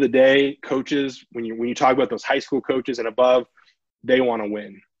at the end of the day, coaches, when you talk about those high school coaches and above, they want to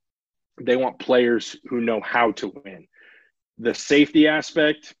win. They want players who know how to win. The safety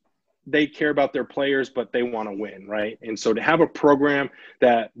aspect, they care about their players, but they want to win, right? And so to have a program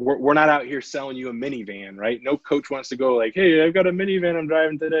that we're not out here selling you a minivan, right? No coach wants to go like, hey, I've got a minivan I'm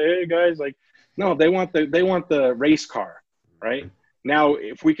driving today. Hey guys, like, no, they want the race car, right? Now,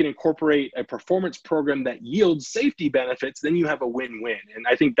 if we can incorporate a performance program that yields safety benefits, then you have a win-win. And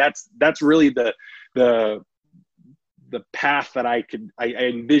I think that's really the path that I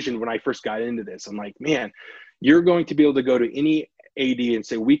envisioned when I first got into this. I'm like, man, you're going to be able to go to any AD and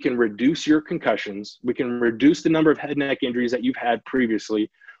say, we can reduce your concussions. We can reduce the number of head and neck injuries that you've had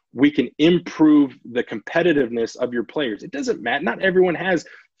previously. We can improve the competitiveness of your players. It doesn't matter. Not everyone has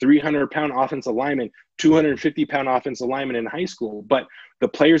 300-pound offensive linemen, 250-pound offensive linemen in high school, but the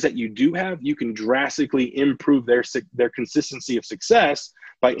players that you do have, you can drastically improve their consistency of success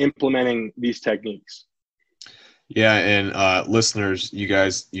by implementing these techniques. Yeah, and listeners, you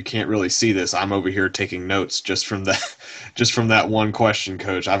guys, you can't really see this. I'm over here taking notes just from that one question,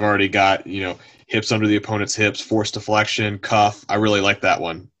 Coach. I've already got, hips under the opponent's hips, force deflection, cuff. I really like that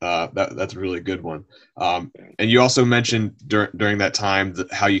one. That's a really good one. And you also mentioned during that time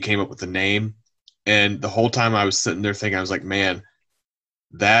how you came up with the name, and the whole time I was sitting there thinking, I was like, man,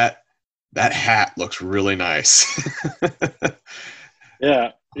 that hat looks really nice.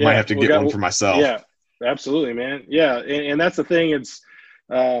 Yeah, I might have to get one for myself. Yeah. Absolutely, man. Yeah. And that's the thing. It's,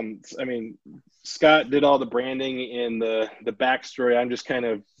 I mean, Scott did all the branding and the backstory. I'm just kind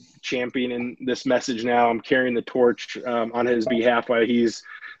of championing this message now. I'm carrying the torch on his behalf while he's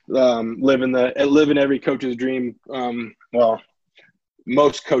living every coach's dream. Well,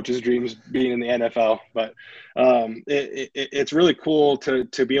 most coaches' dreams being in the NFL, but it's really cool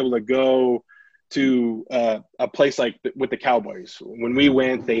to be able to go to a place like with the Cowboys. When we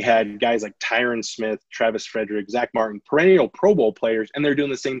went, they had guys like Tyron Smith, Travis Frederick, Zach Martin, perennial Pro Bowl players, and they're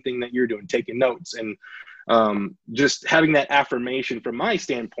doing the same thing that you're doing, taking notes. And just having that affirmation from my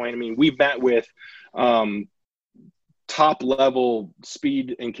standpoint, I mean, we met with top-level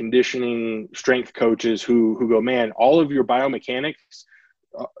speed and conditioning strength coaches who go, man, all of your biomechanics,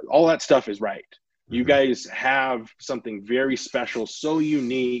 all that stuff is right. You guys have something very special, so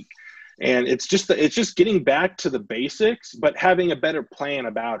unique. And it's just getting back to the basics, but having a better plan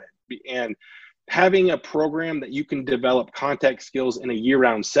about it and having a program that you can develop contact skills in a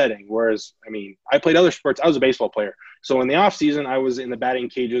year-round setting. Whereas, I mean, I played other sports. I was a baseball player. So in the off season, I was in the batting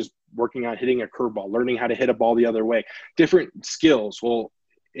cages working on hitting a curveball, learning how to hit a ball the other way, different skills. Well,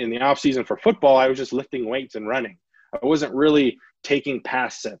 in the off season for football, I was just lifting weights and running. I wasn't really taking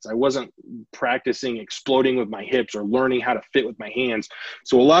pass sets. I wasn't practicing exploding with my hips or learning how to fit with my hands.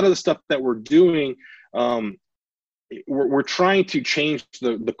 So a lot of the stuff that we're doing, we're trying to change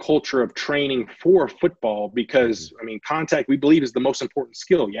the culture of training for football because, I mean, contact, we believe, is the most important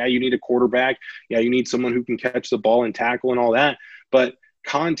skill. Yeah, you need a quarterback. Yeah, you need someone who can catch the ball and tackle and all that. But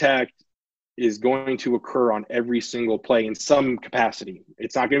contact is going to occur on every single play in some capacity.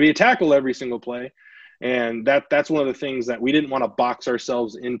 It's not going to be a tackle every single play. And that's one of the things that we didn't want to box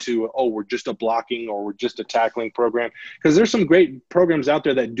ourselves into, we're just a blocking or we're just a tackling program. Because there's some great programs out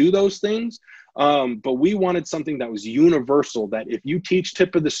there that do those things. But we wanted something that was universal, that if you teach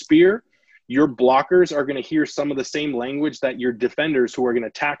tip of the spear, your blockers are going to hear some of the same language that your defenders who are going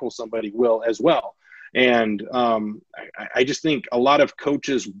to tackle somebody will as well. And I just think a lot of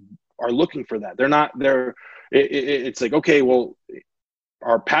coaches are looking for that. It's like, okay, well,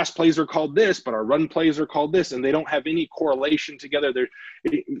 our pass plays are called this, but our run plays are called this, and they don't have any correlation together.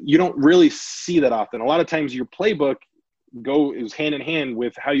 You don't really see that often. A lot of times your playbook is hand in hand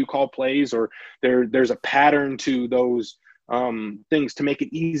with how you call plays, or there's a pattern to those things to make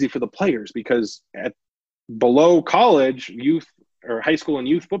it easy for the players, because below college, youth or high school and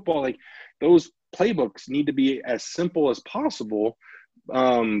youth football, like those playbooks need to be as simple as possible.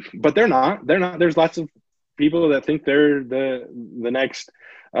 But they're not. There's lots of people that think they're the next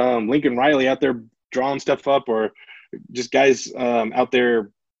Lincoln Riley out there drawing stuff up, or just guys out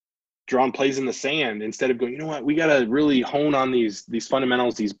there drawing plays in the sand instead of going, you know what, we got to really hone on these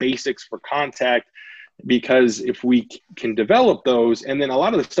fundamentals, these basics for contact, because if we can develop those, and then a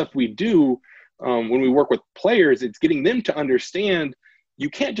lot of the stuff we do when we work with players, it's getting them to understand you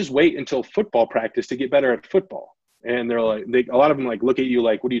can't just wait until football practice to get better at football. And they're like, a lot of them like look at you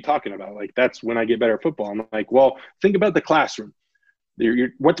like, what are you talking about? Like, that's when I get better at football. I'm like, well, think about the classroom.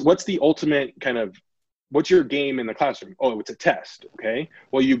 What's the ultimate kind of, what's your game in the classroom? Oh, it's a test. Okay.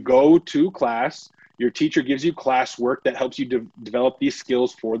 Well, you go to class, your teacher gives you classwork that helps you develop these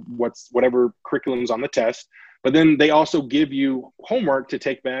skills for whatever curriculum's on the test. But then they also give you homework to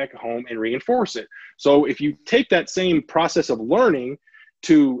take back home and reinforce it. So if you take that same process of learning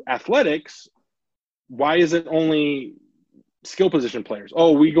to athletics, why is it only skill position players?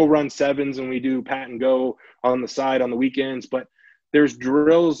 Oh, we go run sevens and we do pat and go on the side on the weekends, but there's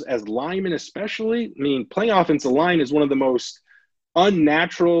drills as linemen especially. I mean, playing offensive line is one of the most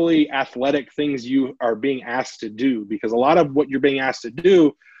unnaturally athletic things you are being asked to do, because a lot of what you're being asked to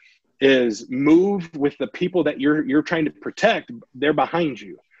do is move with the people that you're trying to protect. They're behind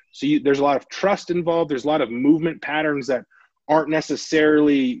you. So there's a lot of trust involved. There's a lot of movement patterns that aren't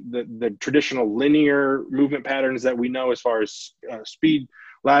necessarily the traditional linear movement patterns that we know as far as speed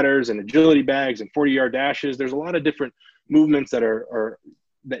ladders and agility bags and 40-yard dashes. There's a lot of different movements that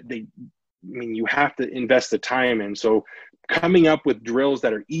you have to invest the time in. So coming up with drills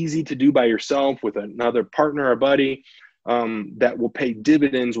that are easy to do by yourself with another partner or buddy, that will pay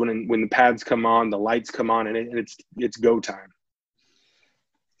dividends when the pads come on, the lights come on, and it's go time.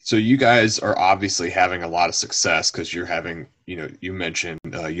 So you guys are obviously having a lot of success because you're having, you mentioned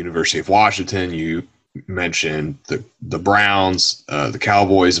University of Washington, you mentioned the Browns, the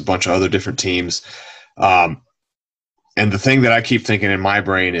Cowboys, a bunch of other different teams. And the thing that I keep thinking in my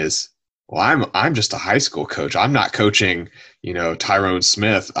brain is, well, I'm just a high school coach. I'm not coaching, Tyrone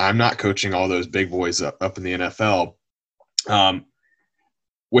Smith. I'm not coaching all those big boys up in the NFL.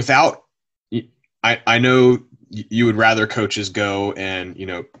 I know you would rather coaches go and,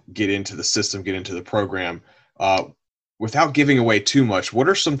 get into the system, get into the program, without giving away too much. What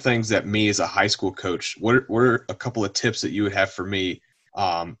are some things that me as a high school coach, what are a couple of tips that you would have for me,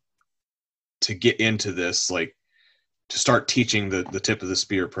 to get into this, like to start teaching the tip of the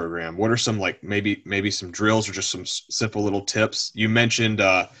spear program? What are some, like maybe some drills or just some simple little tips? You mentioned,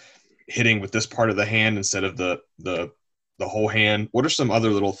 hitting with this part of the hand instead of the whole hand. What are some other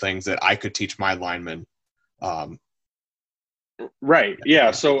little things that I could teach my linemen? Right. Yeah.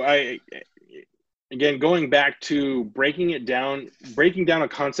 So again, going back to breaking down a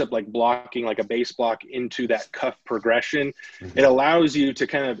concept like blocking, like a base block, into that cuff progression, Mm-hmm. It allows you to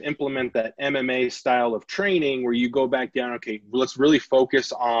kind of implement that MMA style of training where you go back down. Okay, let's really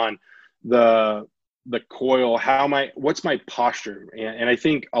focus on the coil. What's my posture? And I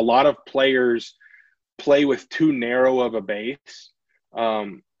think a lot of players play with too narrow of a base.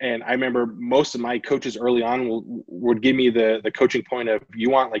 And I remember most of my coaches early on would give me the coaching point of,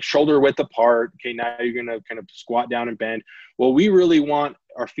 you want like shoulder width apart. Okay, now you're going to kind of squat down and bend. Well, we really want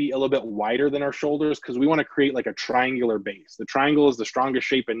our feet a little bit wider than our shoulders because we want to create like a triangular base. The triangle is the strongest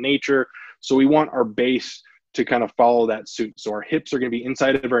shape in nature. So we want our base to kind of follow that suit. So our hips are going to be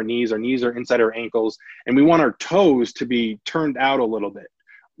inside of our knees are inside our ankles, and we want our toes to be turned out a little bit.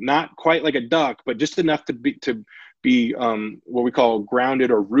 Not quite like a duck, but just enough to be what we call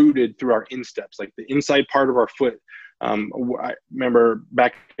grounded or rooted through our insteps, like the inside part of our foot. I remember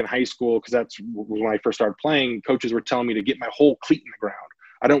back in high school, because that's when I first started playing, coaches were telling me to get my whole cleat in the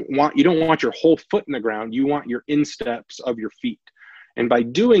ground. You don't want your whole foot in the ground. You want your insteps of your feet. And by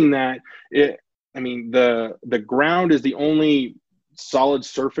doing that, the ground is the only solid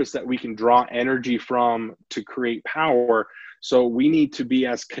surface that we can draw energy from to create power. So we need to be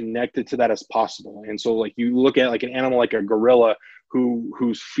as connected to that as possible. And so like you look at like an animal like a gorilla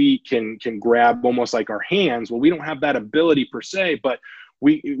whose feet can grab almost like our hands. Well, we don't have that ability per se, but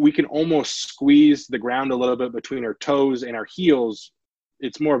we can almost squeeze the ground a little bit between our toes and our heels.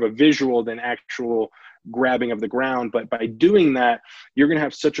 It's more of a visual than actual grabbing of the ground. But by doing that, you're going to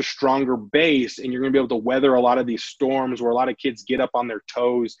have such a stronger base, and you're going to be able to weather a lot of these storms where a lot of kids get up on their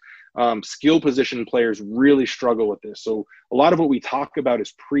toes. Skill position players really struggle with this. So a lot of what we talk about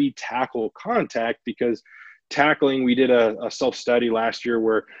is pre-tackle contact, because tackling, we did a self-study last year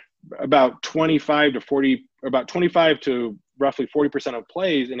where about 25 to roughly 40% of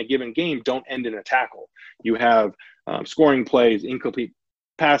plays in a given game don't end in a tackle. You have scoring plays, incomplete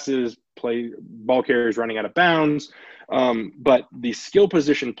passes, ball carriers running out of bounds. But the skill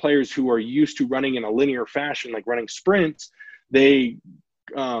position players who are used to running in a linear fashion, like running sprints, they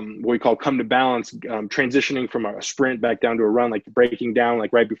what we call come to balance, transitioning from a sprint back down to a run, like breaking down,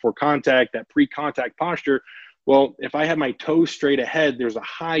 like right before contact, that pre-contact posture. Well, if I have my toes straight ahead, there's a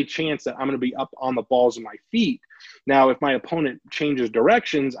high chance that I'm going to be up on the balls of my feet. Now, if my opponent changes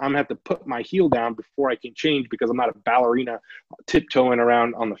directions, I'm going to have to put my heel down before I can change, because I'm not a ballerina tiptoeing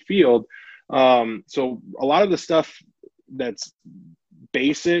around on the field. So a lot of the stuff that's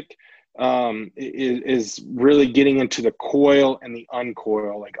basic is really getting into the coil and the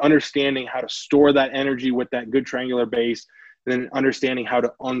uncoil, like understanding how to store that energy with that good triangular base, and then understanding how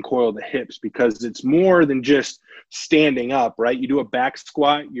to uncoil the hips, because it's more than just standing up, right? You do a back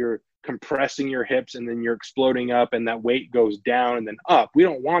squat, you're compressing your hips, and then you're exploding up, and that weight goes down and then up. We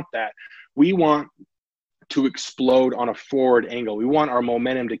don't want that. We want to explode on a forward angle. We want our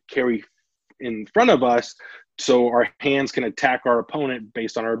momentum to carry in front of us, so our hands can attack our opponent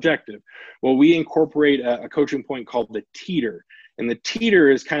based on our objective. Well, we incorporate a coaching point called the teeter. And the teeter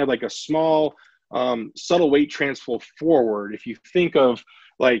is kind of like a small, subtle weight transfer forward. If you think of,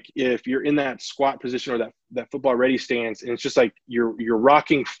 like, if you're in that squat position or that football ready stance, and it's just like you're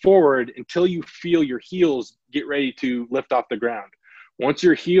rocking forward until you feel your heels get ready to lift off the ground. Once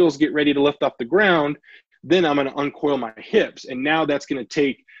your heels get ready to lift off the ground, then I'm going to uncoil my hips. And now that's going to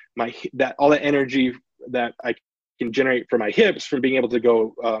take all that energy that I can generate from my hips from being able to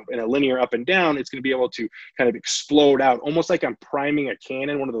go in a linear up and down. It's going to be able to kind of explode out, almost like I'm priming a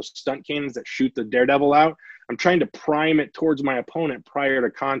cannon, one of those stunt cannons that shoot the daredevil out. I'm trying to prime it towards my opponent prior to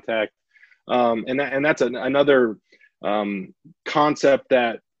contact. And that's another concept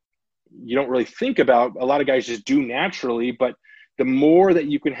that you don't really think about. A lot of guys just do naturally, but the more that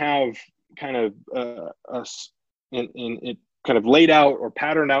you can have kind of it kind of laid out or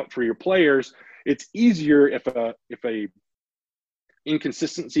patterned out for your players, it's easier if a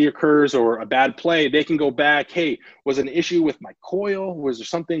inconsistency occurs or a bad play, they can go back, hey, was it an issue with my coil? Was there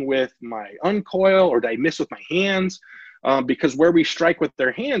something with my uncoil, or did I miss with my hands? Because where we strike with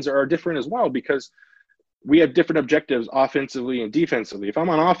their hands are different as well, because we have different objectives offensively and defensively. If I'm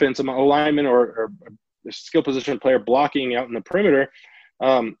on offense, I'm an O-lineman or a skill position player blocking out in the perimeter,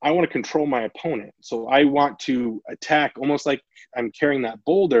 I want to control my opponent. So I want to attack almost like I'm carrying that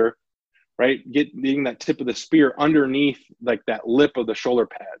boulder, right? Getting that tip of the spear underneath like that lip of the shoulder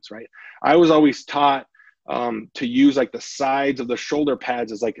pads, right? I was always taught to use like the sides of the shoulder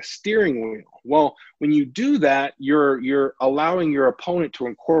pads as like a steering wheel. Well, when you do that, you're allowing your opponent to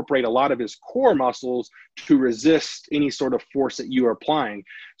incorporate a lot of his core muscles to resist any sort of force that you are applying.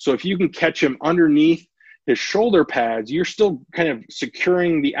 So if you can catch him underneath his shoulder pads, you're still kind of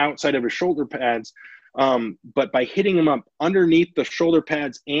securing the outside of his shoulder pads. But by hitting him up underneath the shoulder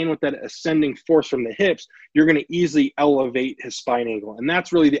pads and with that ascending force from the hips, you're going to easily elevate his spine angle. And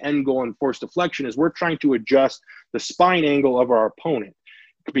that's really the end goal in force deflection, is we're trying to adjust the spine angle of our opponent,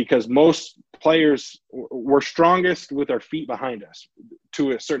 because most players, we're strongest with our feet behind us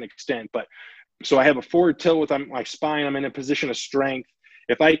to a certain extent. But so I have a forward tilt with my spine. I'm in a position of strength.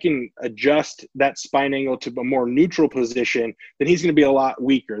 If I can adjust that spine angle to a more neutral position, then he's going to be a lot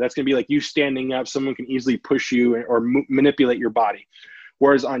weaker. That's going to be like you standing up. Someone can easily push you or manipulate your body.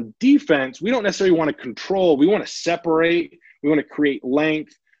 Whereas on defense, we don't necessarily want to control. We want to separate. We want to create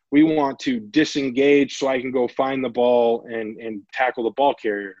length. We want to disengage so I can go find the ball and tackle the ball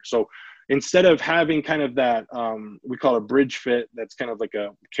carrier. So instead of having kind of that, we call it bridge fit, that's kind of like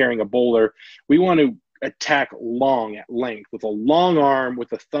carrying a boulder, we want to attack long at length with a long arm with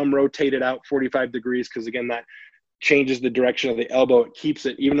the thumb rotated out 45 degrees, because again, that changes the direction of the elbow. It keeps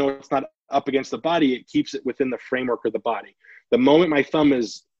it, even though it's not up against the body, it keeps it within the framework of the body. The moment my thumb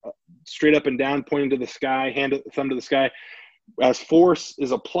is straight up and down, pointing to the sky, thumb to the sky, as force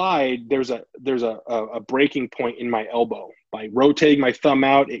is applied, there's a breaking point in my elbow. By rotating my thumb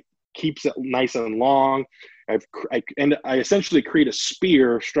out, it keeps it nice and long. I essentially create a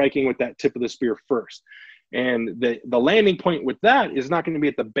spear, striking with that tip of the spear first. And the landing point with that is not going to be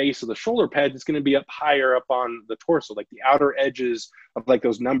at the base of the shoulder pads. It's going to be up higher up on the torso, like the outer edges of like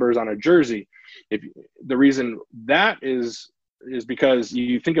those numbers on a jersey. The reason that is because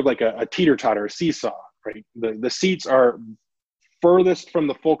you think of like a teeter-totter, a seesaw, right? The seats are furthest from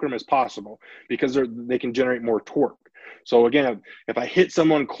the fulcrum as possible because they can generate more torque. So again, if I hit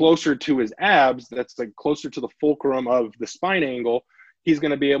someone closer to his abs, that's like closer to the fulcrum of the spine angle, he's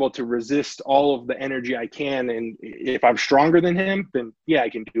going to be able to resist all of the energy I can. And if I'm stronger than him, then yeah, I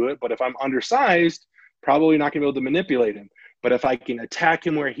can do it. But if I'm undersized, probably not going to be able to manipulate him. but if I can attack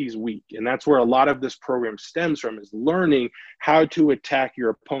him where he's weak, and that's where a lot of this program stems from, is learning how to attack your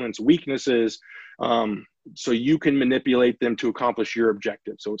opponent's weaknesses, so you can manipulate them to accomplish your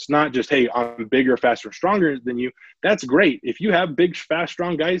objective. So it's not just, hey, I'm bigger, faster, stronger than you. That's great. If you have big, fast,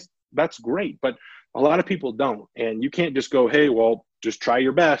 strong guys, that's great. But a lot of people don't. And you can't just go, hey, well, just try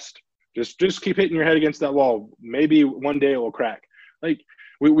your best. Just keep hitting your head against that wall. Maybe one day it will crack. Like,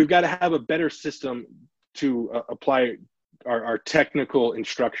 we've got to have a better system to apply our technical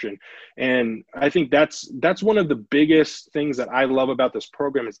instruction. And I think that's one of the biggest things that I love about this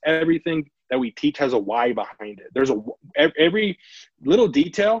program, is everything that we teach has a why behind it. There's every little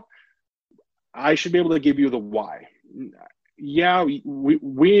detail. I should be able to give you the why. Yeah,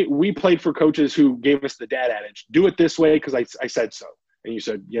 we played for coaches who gave us the dad adage, do it this way because I said so. And you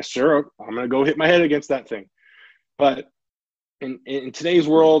said, yes, sir, I'm going to go hit my head against that thing. But in today's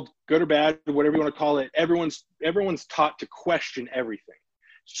world, good or bad, whatever you want to call it, everyone's taught to question everything.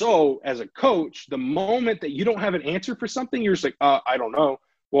 So as a coach, the moment that you don't have an answer for something, you're just like, I don't know.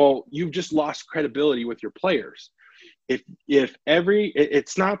 Well, you've just lost credibility with your players.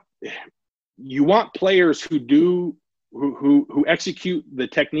 It's not, you want players who execute the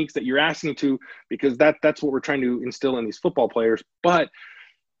techniques that you're asking to, because that's what we're trying to instill in these football players. But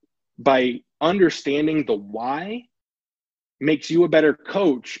by understanding the why, makes you a better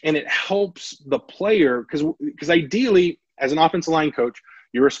coach, and it helps the player, because ideally, as an offensive line coach,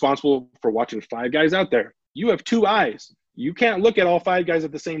 you're responsible for watching 5 guys out there. You have 2 eyes. You can't look at all 5 guys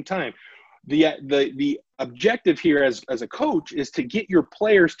at the same time. The objective here as a coach is to get your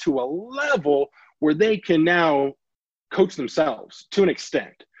players to a level where they can now coach themselves to an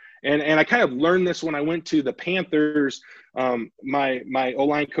extent. And I kind of learned this when I went to the Panthers. My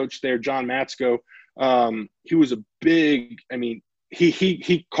O-line coach there, John Matsko, he was a big,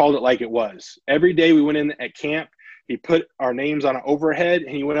 he called it like it was. Every day we went in at camp, he put our names on an overhead,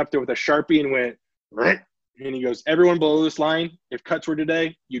 and he went up there with a Sharpie and went, and he goes, everyone below this line, if cuts were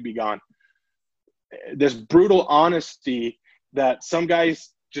today, you'd be gone. This brutal honesty that some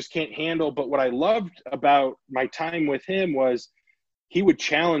guys just can't handle. But what I loved about my time with him was he would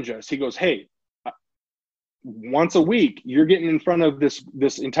challenge us. He goes, hey, once a week, you're getting in front of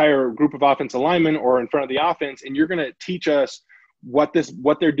this entire group of offensive linemen, or in front of the offense, and you're going to teach us what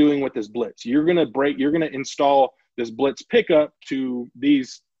they're doing with this blitz. You're going to install this blitz pickup to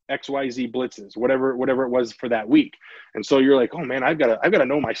these XYZ blitzes, whatever it was for that week. And so you're like, oh man, I've got to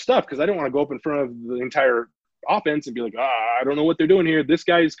know my stuff, because I don't want to go up in front of the entire offense and be like, I don't know what they're doing here. This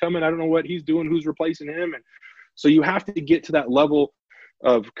guy's coming. I don't know what he's doing. Who's replacing him? And so you have to get to that level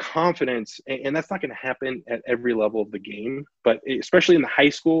of confidence, and that's not going to happen at every level of the game, but especially in the high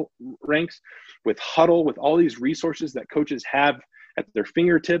school ranks, with Huddle, with all these resources that coaches have at their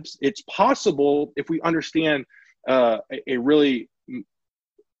fingertips. It's possible if we understand a really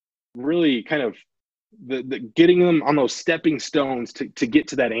kind of the getting them on those stepping stones to get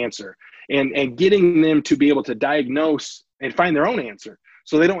to that answer, and getting them to be able to diagnose and find their own answer.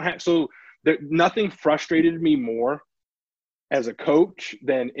 So they don't have, nothing frustrated me more as a coach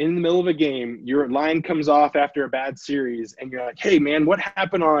than in the middle of a game, your line comes off after a bad series, and you're like, hey man, what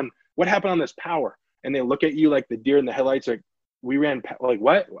happened on this power? And they look at you like the deer in the headlights, like, we ran, like,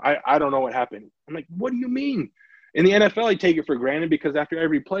 what? I don't know what happened. I'm like, what do you mean? In the NFL, I take it for granted, because after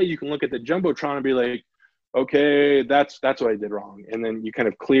every play, you can look at the Jumbotron and be like, okay, that's what I did wrong. And then you kind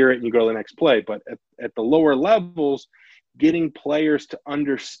of clear it and you go to the next play. But at the lower levels, getting players to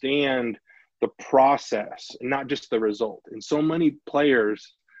understand the process and not just the result. And so many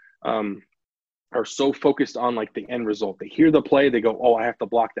players are so focused on like the end result. They hear the play, they go, oh, I have to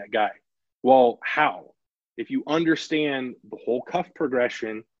block that guy. Well, how? If you understand the whole cuff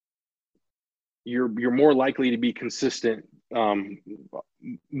progression, you're more likely to be consistent,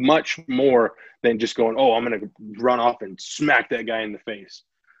 much more than just going, oh, I'm going to run off and smack that guy in the face.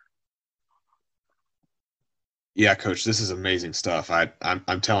 Yeah, Coach, this is amazing stuff.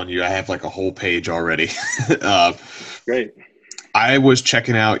 I'm telling you, I have like a whole page already. Great. I was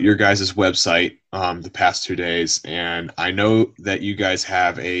checking out your guys' website the past 2 days, and I know that you guys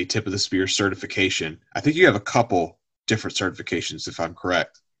have a tip of the spear certification. I think you have a couple different certifications, if I'm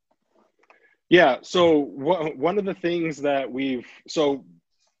correct. Yeah. So one of the things that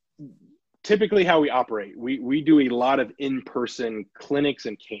typically how we operate, we do a lot of in-person clinics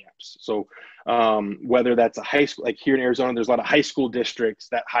and camps. So whether that's a high school, like here in Arizona, there's a lot of high school districts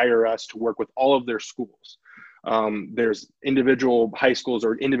that hire us to work with all of their schools. There's individual high schools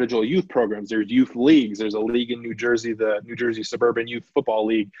or individual youth programs. There's youth leagues. There's a league in New Jersey, the New Jersey Suburban Youth Football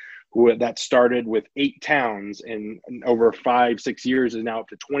League, that started with 8 towns, and over 5-6 years is now up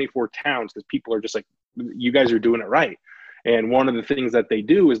to 24 towns, because people are just like, you guys are doing it right. And one of the things that they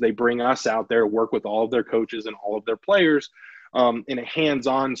do is they bring us out there, work with all of their coaches and all of their players in a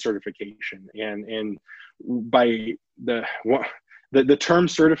hands-on certification. And by the term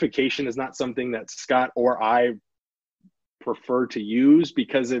certification is not something that Scott or I prefer to use,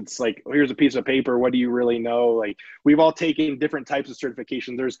 because it's like, oh, here's a piece of paper, what do you really know? Like, we've all taken different types of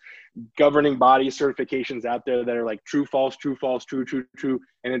certifications. There's governing body certifications out there that are like true, false, true, false, true, true, true.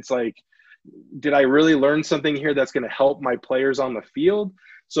 And it's like, did I really learn something here that's going to help my players on the field?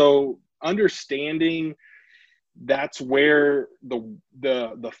 So understanding that's where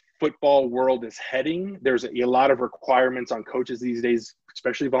the football world is heading. There's a lot of requirements on coaches these days,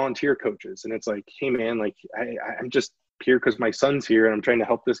 especially volunteer coaches. And it's like, hey man, like I'm just here because my son's here and I'm trying to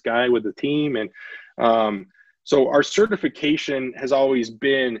help this guy with the team. And so our certification has always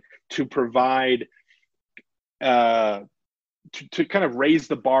been to provide to kind of raise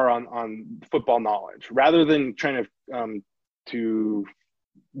the bar on football knowledge, rather than trying to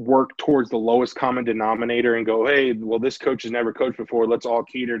work towards the lowest common denominator and go, hey, well, this coach has never coached before, let's all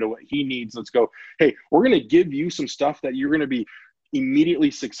cater to what he needs. Let's go, hey, we're going to give you some stuff that you're going to be immediately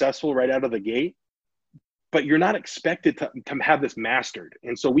successful right out of the gate, but you're not expected to have this mastered.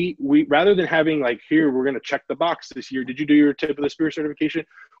 And so we rather than having like, here, we're going to check the box this year, did you do your tip of the spear certification?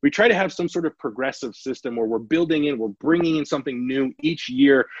 We try to have some sort of progressive system where we're bringing in something new each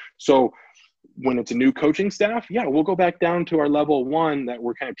year. So when it's a new coaching staff, yeah, we'll go back down to our level 1 that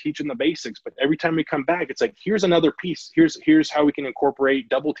we're kind of teaching the basics. But every time we come back, it's like, here's another piece. Here's how we can incorporate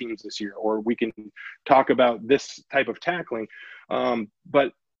double teams this year, or we can talk about this type of tackling.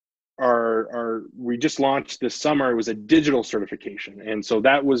 But we just launched this summer, it was a digital certification. And so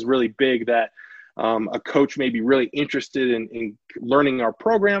that was really big, that a coach may be really interested in learning our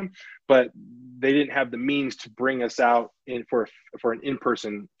program, but they didn't have the means to bring us out for an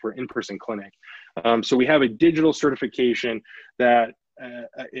in-person clinic. So we have a digital certification that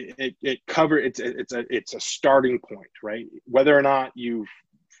it covers. It's a starting point, right? Whether or not you've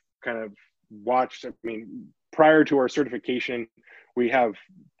kind of watched, I mean, prior to our certification, we have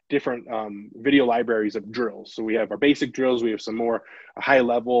different video libraries of drills. So we have our basic drills. We have some more high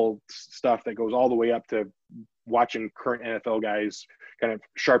level stuff that goes all the way up to watching current NFL guys kind of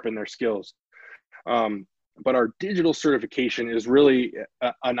sharpen their skills. But our digital certification is really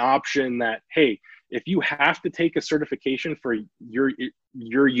an option that, hey, if you have to take a certification for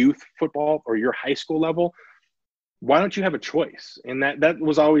your youth football or your high school level, why don't you have a choice? And that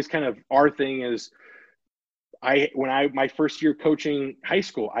was always kind of our thing. Is my first year coaching high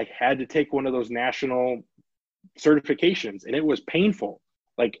school, I had to take one of those national certifications, and it was painful.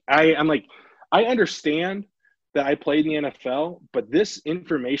 Like I'm like, I understand that I played in the NFL, but this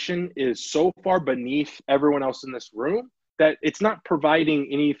information is so far beneath everyone else in this room that it's not providing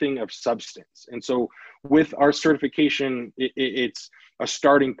anything of substance. And so with our certification, it's a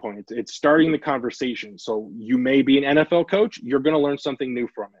starting point. It's starting the conversation. So you may be an NFL coach, you're going to learn something new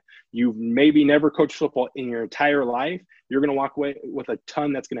from it. You've maybe never coached football in your entire life. You're going to walk away with a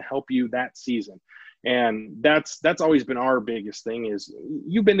ton that's going to help you that season. And that's always been our biggest thing. Is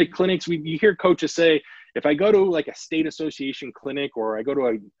you've been to clinics, you hear coaches say, if I go to like a state association clinic, or I go to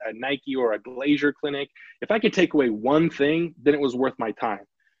a Nike or a Glazier clinic, if I could take away one thing, then it was worth my time.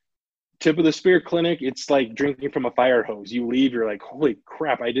 Tip of the spear clinic, it's like drinking from a fire hose. You leave, you're like, holy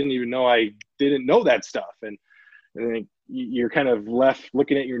crap, I didn't know that stuff. And then you're kind of left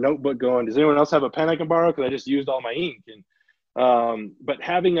looking at your notebook going, does anyone else have a pen I can borrow? Because I just used all my ink. And but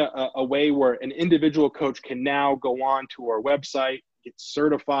having a way where an individual coach can now go on to our website, get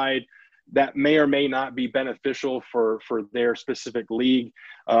certified, that may or may not be beneficial for their specific league.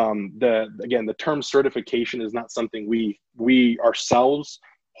 The term certification is not something we ourselves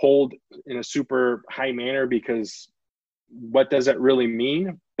hold in a super high manner, because what does that really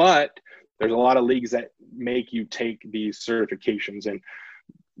mean? But there's a lot of leagues that make you take these certifications, and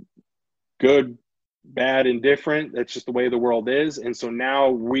good, bad, and different. That's just the way the world is. And so now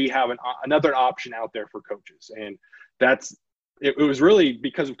we have another option out there for coaches. And it was really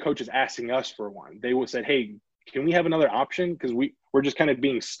because of coaches asking us for one. They said, hey, can we have another option? Because we're just kind of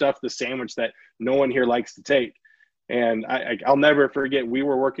being stuffed the sandwich that no one here likes to take. And I'll never forget, we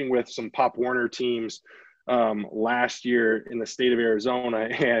were working with some Pop Warner teams last year in the state of Arizona.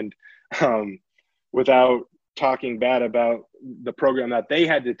 And without talking bad about the program that they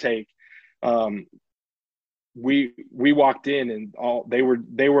had to take, we walked in, and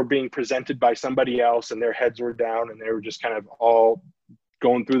they were being presented by somebody else, and their heads were down, and they were just kind of all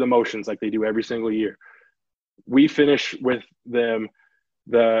going through the motions like they do every single year. We finish with them.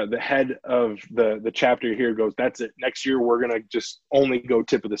 The head of the chapter here goes, that's it. Next year, we're going to just only go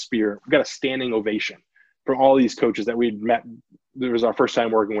tip of the spear. We got a standing ovation. from all these coaches that we'd met. It was our first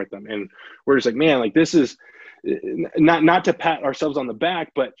time working with them. And we're just like, man, like this is not to pat ourselves on the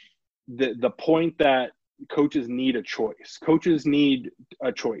back, but the point that coaches need a choice. Coaches need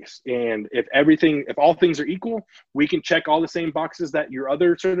a choice. And if all things are equal, we can check all the same boxes that your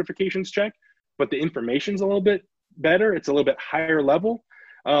other certifications check, but the information's a little bit better. It's a little bit higher level.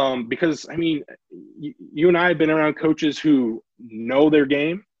 Because I mean, you and I have been around coaches who know their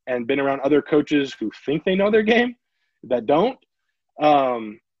game and been around other coaches who think they know their game that don't.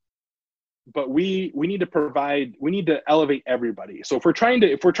 But we need to elevate everybody. So if we're trying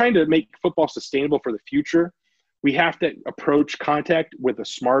to make football sustainable for the future, we have to approach contact with a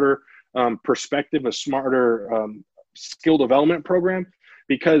smarter perspective, a smarter skill development program,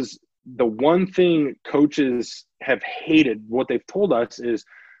 because the one thing coaches have hated, what they've told us, is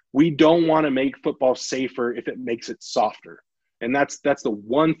we don't want to make football safer if it makes it softer. And that's the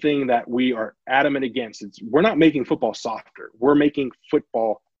one thing that we are adamant against. We're not making football softer. We're making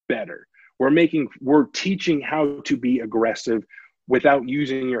football better. We're teaching how to be aggressive without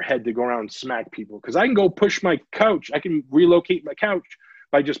using your head to go around and smack people. Because I can go push my couch. I can relocate my couch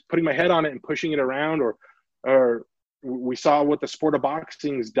by just putting my head on it and pushing it around. Or we saw what the sport of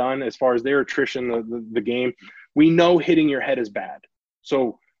boxing's done as far as their attrition, the game. We know hitting your head is bad.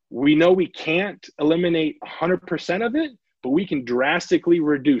 So we know we can't eliminate 100% of it, but we can drastically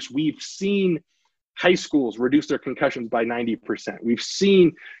reduce. We've seen high schools reduce their concussions by 90%. We've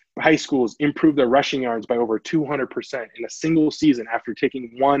seen high schools improve their rushing yards by over 200% in a single season after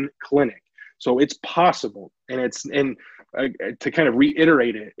taking one clinic. So it's possible. And to kind of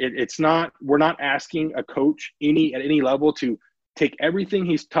reiterate it, we're not asking a coach at any level to take everything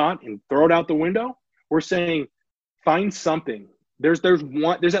he's taught and throw it out the window. We're saying find something. There's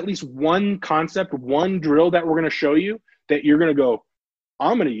at least one concept, one drill that we're going to show you that you're going to go,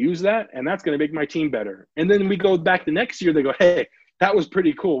 I'm going to use that, and that's going to make my team better. And then we go back the next year, they go, hey, that was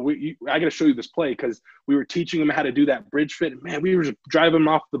pretty cool. I got to show you this play because we were teaching them how to do that bridge fit. Man, we were just driving them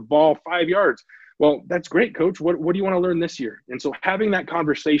off the ball 5 yards. Well, that's great, coach. What do you want to learn this year? And so having that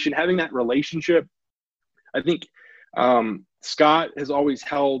conversation, having that relationship, I think Scott has always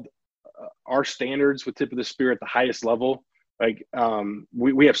held our standards with Tip of the Spear at the highest level. Like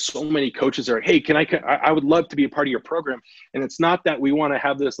we have so many coaches that are, hey, I would love to be a part of your program. And it's not that we want to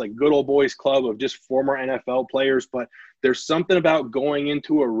have this like good old boys club of just former NFL players, but there's something about going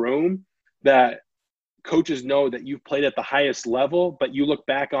into a room that coaches know that you've played at the highest level, but you look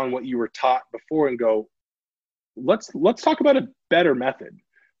back on what you were taught before and go, let's talk about a better method.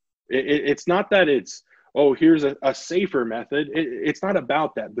 It's not that it's, oh, here's a safer method. It's not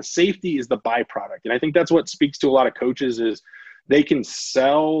about that. The safety is the byproduct. And I think that's what speaks to a lot of coaches is they can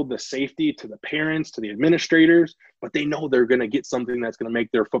sell the safety to the parents, to the administrators, but they know they're going to get something that's going to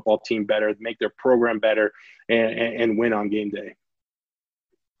make their football team better, make their program better, and win on game day.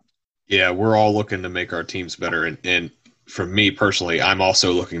 Yeah, we're all looking to make our teams better. And for me personally, I'm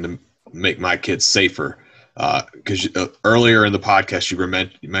also looking to make my kids safer. Because earlier in the podcast, you were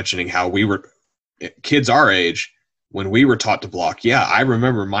mentioning how we were – kids our age, when we were taught to block, yeah, I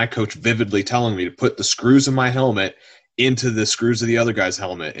remember my coach vividly telling me to put the screws of my helmet into the screws of the other guy's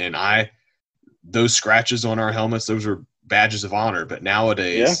helmet. And those scratches on our helmets, those are badges of honor. But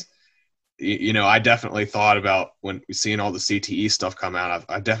nowadays, I definitely thought about when seeing all the CTE stuff come out,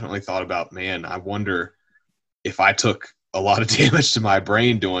 I definitely thought about, man, I wonder if I took a lot of damage to my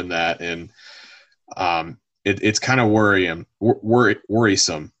brain doing that. And it's kind of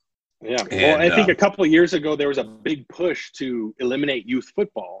worrisome. Yeah. Well, I think a couple of years ago, there was a big push to eliminate youth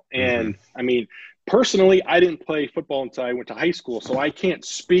football. And I mean, personally, I didn't play football until I went to high school. So I can't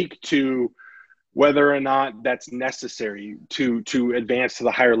speak to whether or not that's necessary to advance to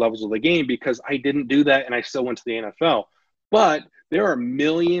the higher levels of the game, because I didn't do that and I still went to the NFL. But there are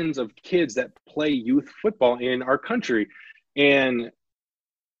millions of kids that play youth football in our country. And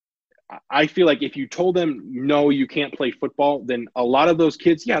I feel like if you told them, no, you can't play football, then a lot of those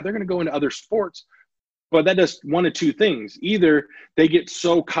kids, they're going to go into other sports. But that does one of two things. Either they get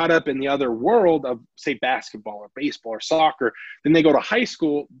so caught up in the other world of, say, basketball or baseball or soccer, then they go to high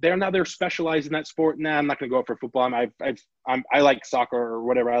school. They're specialized in that sport. Nah, I'm not going to go out for football. I like soccer or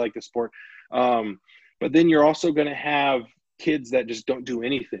whatever. I like the sport. But then you're also going to have kids that just don't do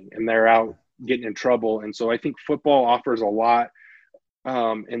anything and they're out getting in trouble. And so I think football offers a lot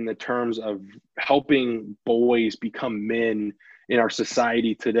in the terms of helping boys become men in our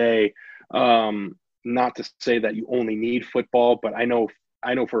society today. Not to say that you only need football, but I know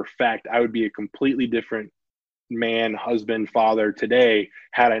for a fact I would be a completely different man, husband, father today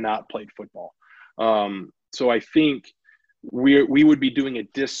had I not played football. So I think we would be doing a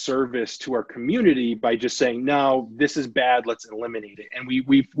disservice to our community by just saying, no, this is bad, let's eliminate it. And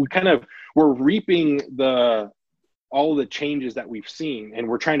we kind of, we're reaping all the changes that we've seen, and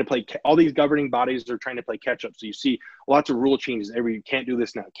we're trying to play, all these governing bodies are trying to play catch up. So you see lots of rule changes you can't do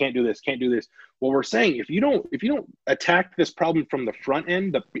this now, can't do this, can't do this. Well, we're saying if you don't attack this problem from the front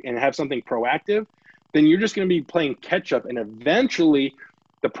end and have something proactive, then you're just going to be playing catch up, and eventually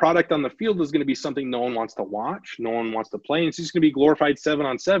the product on the field is going to be something no one wants to watch, no one wants to play, and it's just going to be glorified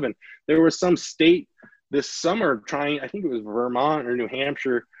 7-on-7. There was some state this summer trying, I think it was Vermont or New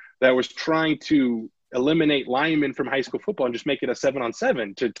Hampshire, that was trying to eliminate linemen from high school football and just make it a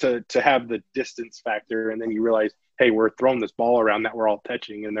 7-on-7 to have the distance factor. And then you realize, hey, we're throwing this ball around that we're all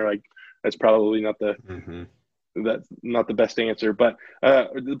touching, and they're like, that's probably not the that's not the best answer. But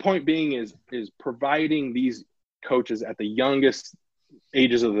the point being is providing these coaches at the youngest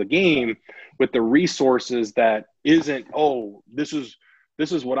ages of the game with the resources that isn't, oh, this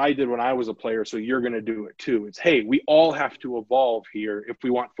is what I did when I was a player, so you're going to do it too. It's, hey, we all have to evolve here if we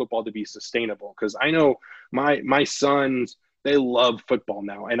want football to be sustainable. Because I know my sons, they love football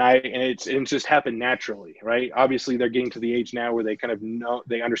now, and it's just happened naturally, right? Obviously, they're getting to the age now where they kind of know,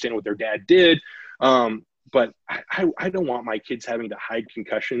 they understand what their dad did. But I don't want my kids having to hide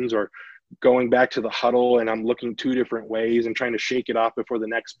concussions or going back to the huddle and I'm looking 2 different ways and trying to shake it off before the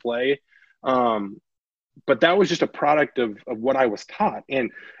next play. But that was just a product of what I was taught.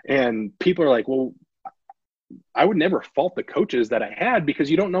 And people are like, well, I would never fault the coaches that I had,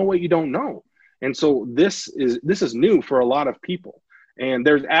 because you don't know what you don't know. And so this is new for a lot of people. And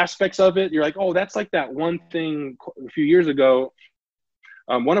there's aspects of it, you're like, oh, that's like that one thing a few years ago.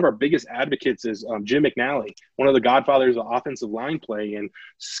 One of our biggest advocates is Jim McNally, one of the godfathers of offensive line play. And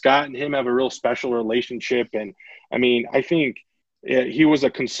Scott and him have a real special relationship. And I mean, I think he was a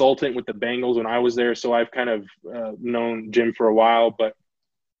consultant with the Bengals when I was there, so I've kind of known Jim for a while. But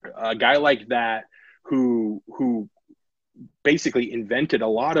a guy like that who basically invented a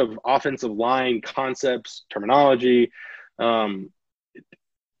lot of offensive line concepts, terminology,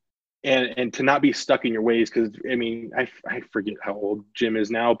 and to not be stuck in your ways. Because I mean, I forget how old Jim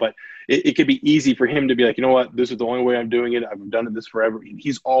is now, but it could be easy for him to be like, you know what, this is the only way I'm doing it. I've done this forever.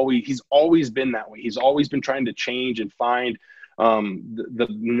 He's always been that way. He's always been trying to change and find the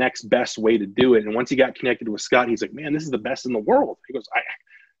next best way to do it. And once he got connected with Scott, he's like, man, this is the best in the world. He goes,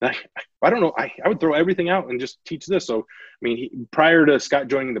 I don't know. I would throw everything out and just teach this. So, I mean, prior to Scott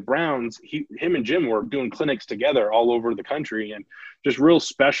joining the Browns, him and Jim were doing clinics together all over the country, and just real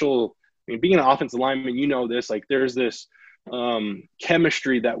special. I mean, being an offensive lineman, you know this, like there's this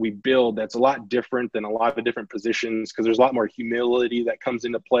chemistry that we build that's a lot different than a lot of different positions, because there's a lot more humility that comes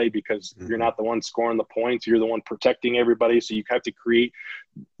into play, because you're not the one scoring the points, you're the one protecting everybody. So you have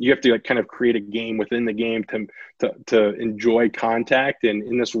to like kind of create a game within the game to enjoy contact. And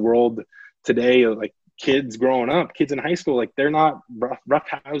in this world today, like kids growing up, kids in high school, like they're not rough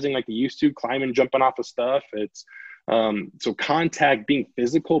housing like they used to, climbing, jumping off of stuff. It's so contact, being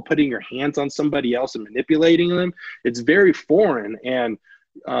physical, putting your hands on somebody else and manipulating them, it's very foreign. And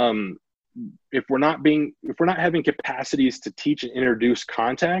if we're not having capacities to teach and introduce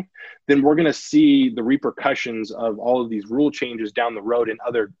contact, then we're going to see the repercussions of all of these rule changes down the road in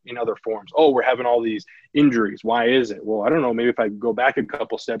other forms. Oh, we're having all these injuries. Why is it? Well, I don't know. Maybe if I go back a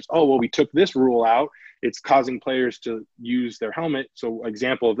couple steps, oh, well, we took this rule out. It's causing players to use their helmet. So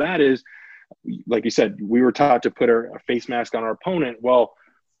example of that is, like you said, we were taught to put a face mask on our opponent. Well,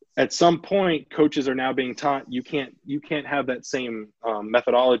 at some point, coaches are now being taught you can't have that same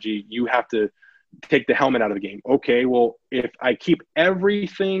methodology. You have to take the helmet out of the game. Okay, well, if I keep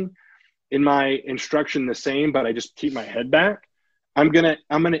everything in my instruction the same, but I just keep my head back, I'm gonna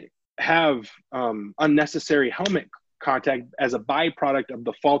have unnecessary helmet contact as a byproduct of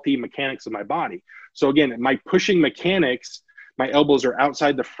the faulty mechanics of my body. So again, my pushing mechanics, my elbows are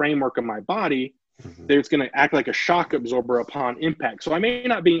outside the framework of my body. It's going to act like a shock absorber upon impact. So I may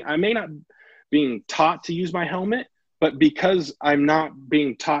not being taught to use my helmet, but because I'm not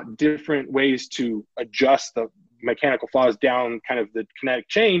being taught different ways to adjust the mechanical flaws down kind of the kinetic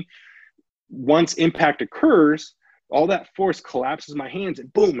chain, once impact occurs, all that force collapses my hands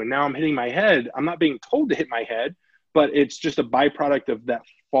and boom, and now I'm hitting my head. I'm not being told to hit my head, but it's just a byproduct of that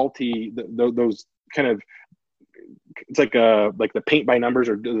faulty, those kind of, it's like the paint by numbers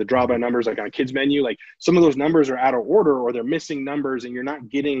or the draw by numbers, like on a kid's menu. Like some of those numbers are out of order, or they're missing numbers, and you're not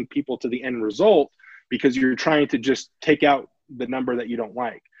getting people to the end result because you're trying to just take out the number that you don't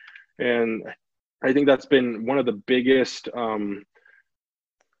like. And I think that's been one of the biggest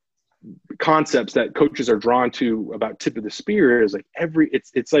concepts that coaches are drawn to about tip of the spear is like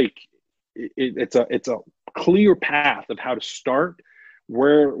it's a clear path of how to start.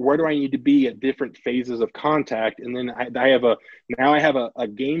 Where do I need to be at different phases of contact? And then I have a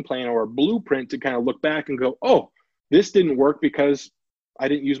game plan or a blueprint to kind of look back and go, oh, this didn't work because I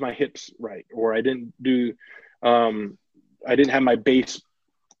didn't use my hips right, or I didn't have my base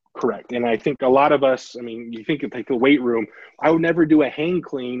correct. And I think a lot of us, I mean, you think of like the weight room, I would never do a hang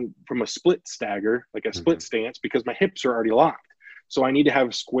clean from a split stagger, like a split stance, because my hips are already locked. So I need to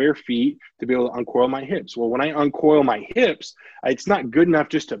have square feet to be able to uncoil my hips. Well, when I uncoil my hips, it's not good enough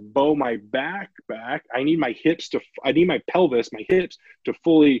just to bow my back. I need my pelvis, my hips to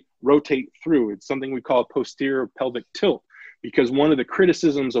fully rotate through. It's something we call posterior pelvic tilt, because one of the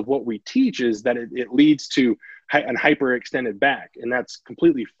criticisms of what we teach is that it leads to an hyperextended back. And that's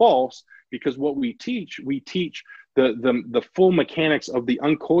completely false, because what we teach the full mechanics of the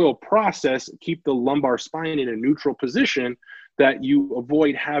uncoil process, keep the lumbar spine in a neutral position, that you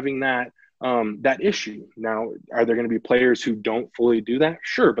avoid having that issue. Now, are there going to be players who don't fully do that?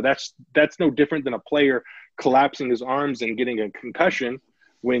 Sure, but that's no different than a player collapsing his arms and getting a concussion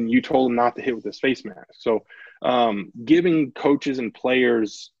when you told him not to hit with his face mask. So giving coaches and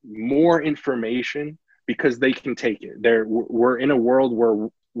players more information, because they can take it. We're in a world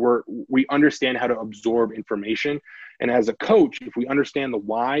where we understand how to absorb information. And as a coach, if we understand the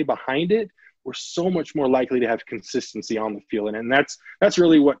why behind it, we're so much more likely to have consistency on the field. And that's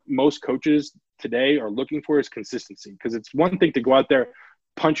really what most coaches today are looking for, is consistency. Because it's one thing to go out there,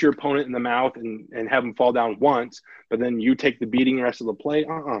 punch your opponent in the mouth and have them fall down once, but then you take the beating the rest of the play.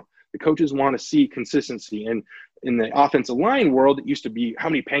 The coaches want to see consistency. And in the offensive line world, it used to be, how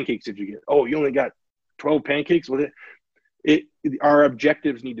many pancakes did you get? Oh, you only got 12 pancakes with it. Our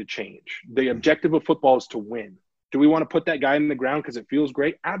objectives need to change. The objective of football is to win. Do we want to put that guy in the ground because it feels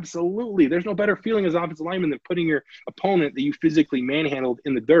great? Absolutely. There's no better feeling as offensive lineman than putting your opponent that you physically manhandled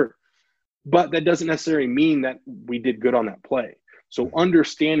in the dirt. But that doesn't necessarily mean that we did good on that play. So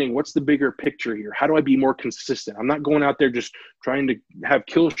understanding what's the bigger picture here. How do I be more consistent? I'm not going out there just trying to have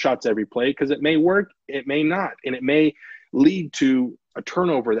kill shots every play, because it may work, it may not. And it may lead to a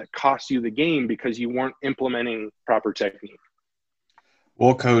turnover that costs you the game because you weren't implementing proper technique.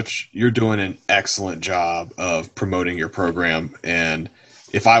 Well, Coach, you're doing an excellent job of promoting your program. And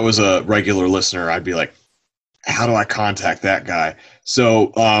if I was a regular listener, I'd be like, how do I contact that guy?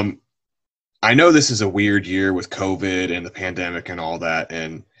 So I know this is a weird year with COVID and the pandemic and all that,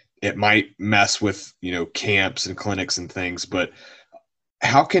 and it might mess with, camps and clinics and things, but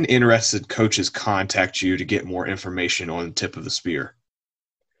how can interested coaches contact you to get more information on Tip of the Spear?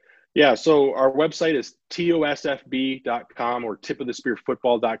 Yeah, so our website is tosfb.com or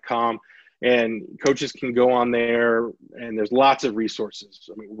tipofthespearfootball.com, and coaches can go on there, and there's lots of resources.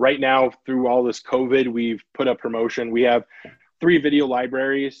 I mean, right now, through all this COVID, we've put a promotion. We have 3 video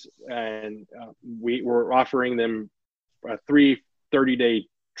libraries, and we're offering them a 30-day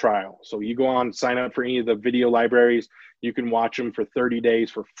trial. So you go on, sign up for any of the video libraries. You can watch them for 30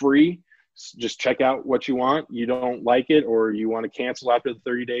 days for free. Just check out what you want. You don't like it, or you want to cancel after the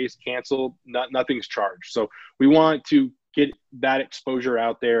 30 days, cancel. Nothing's charged. So we want to get that exposure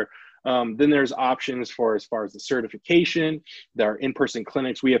out there. Then there's options for as far as the certification. There are in-person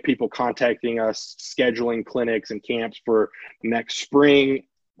clinics. We have people contacting us, scheduling clinics and camps for next spring.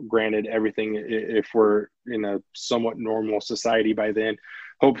 Granted, everything, if we're in a somewhat normal society by then,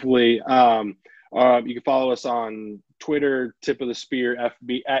 hopefully. You can follow us on Twitter, Tip of the Spear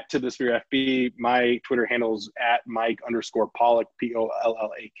FB, at Tip of the Spear FB. My Twitter handle's at Mike_Pollak,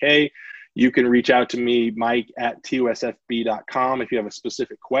 Pollak. You can reach out to me, Mike at tosfb.com, if you have a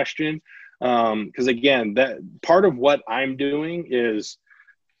specific question. Because again, that part of what I'm doing is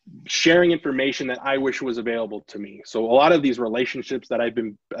sharing information that I wish was available to me. So a lot of these relationships that I've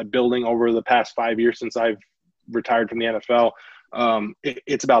been building over the past 5 years since I've retired from the NFL,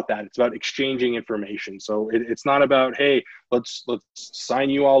 it's about that. It's about exchanging information. So it's not about, hey, let's sign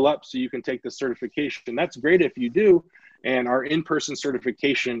you all up so you can take the certification. That's great if you do. And our in-person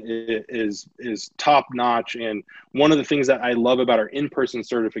certification is top notch. And one of the things that I love about our in-person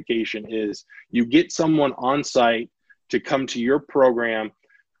certification is you get someone on site to come to your program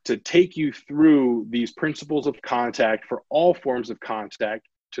to take you through these principles of contact for all forms of contact,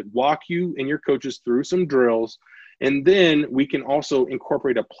 to walk you and your coaches through some drills. And then we can also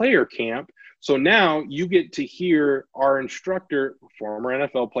incorporate a player camp. So now you get to hear our instructor, former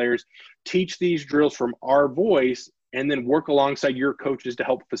NFL players, teach these drills from our voice, and then work alongside your coaches to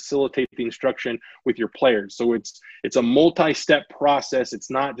help facilitate the instruction with your players. So it's a multi-step process. It's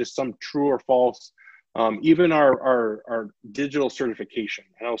not just some true or false. Even our digital certification,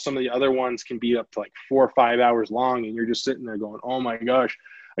 I know some of the other ones can be up to like 4 or 5 hours long, and you're just sitting there going, oh my gosh,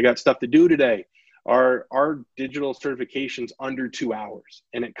 I got stuff to do today. our digital certification's under 2 hours,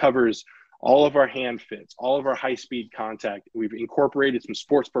 and it covers all of our hand fits, all of our high speed contact. We've incorporated some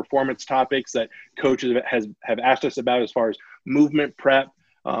sports performance topics that coaches have asked us about, as far as movement prep,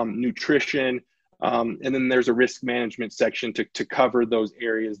 nutrition, and then there's a risk management section to cover those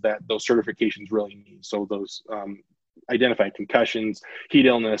areas that those certifications really need. So those identify concussions, heat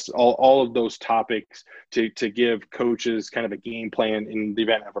illness, all of those topics to give coaches kind of a game plan in the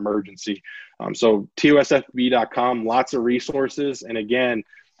event of emergency. So tosfb.com, lots of resources. And again,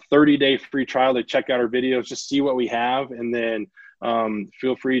 30-day free trial to check out our videos, just see what we have, and then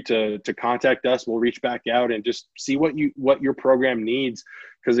feel free to contact us. We'll reach back out and just see what your program needs.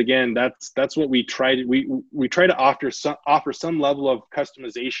 Because again, that's what we try to we try to offer some level of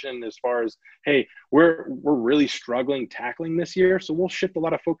customization, as far as, hey, we're really struggling tackling this year, so we'll shift a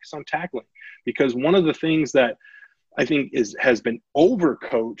lot of focus on tackling, because one of the things that I think has been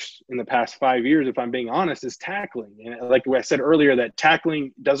overcoached in the past 5 years, if I'm being honest, is tackling. And like I said earlier, that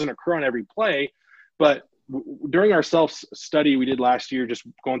tackling doesn't occur on every play, but during our self-study we did last year, just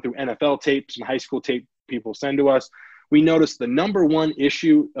going through NFL tapes and high school tape people send to us, we noticed the number one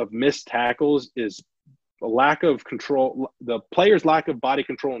issue of missed tackles is a lack of control, the player's lack of body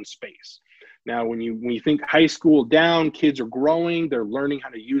control in space. Now, when you think high school down, kids are growing, they're learning how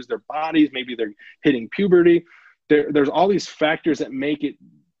to use their bodies, maybe they're hitting puberty. There's all these factors that make it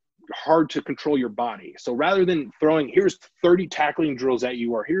hard to control your body. So rather than throwing, here's 30 tackling drills at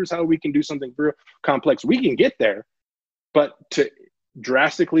you, or here's how we can do something real complex, we can get there. But to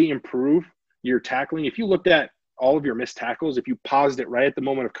drastically improve your tackling, if you looked at all of your missed tackles, if you paused it right at the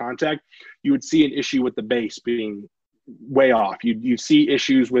moment of contact, you would see an issue with the base being way off. You see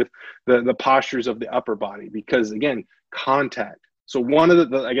issues with the postures of the upper body, because again, contact. So one of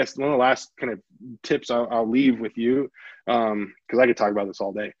the last kind of tips I'll leave with you, because I could talk about this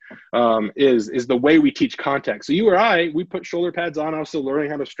all day, is the way we teach contact. So you or I, we put shoulder pads on. I was still learning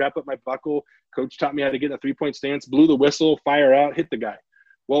how to strap up my buckle. Coach taught me how to get in a 3-point stance, blew the whistle, fire out, hit the guy.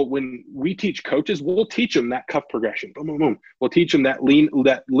 Well, when we teach coaches, we'll teach them that cuff progression. Boom, boom, boom. We'll teach them that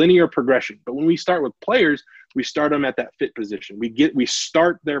linear progression. But when we start with players, we start them at that fit position. We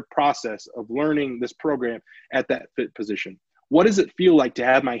start their process of learning this program at that fit position. What does it feel like to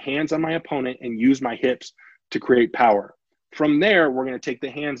have my hands on my opponent and use my hips to create power? From there, we're going to take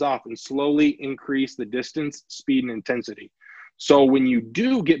the hands off and slowly increase the distance, speed, and intensity. So when you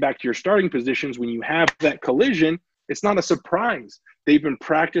do get back to your starting positions, when you have that collision, it's not a surprise. They've been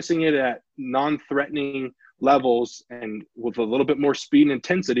practicing it at non-threatening levels and with a little bit more speed and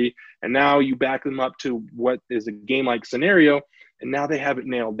intensity. And now you back them up to what is a game-like scenario, and now they have it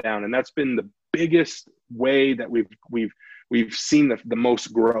nailed down. And that's been the biggest way that we've seen the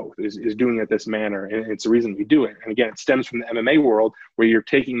most growth is doing it this manner. And it's the reason we do it. And again, it stems from the MMA world, where you're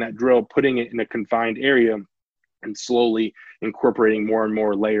taking that drill, putting it in a confined area, and slowly incorporating more and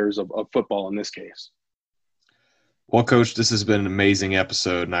more layers of football in this case. Well, Coach, this has been an amazing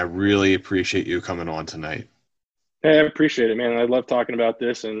episode, and I really appreciate you coming on tonight. Hey, I appreciate it, man. I love talking about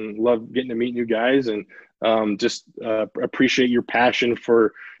this and love getting to meet new guys, and just appreciate your passion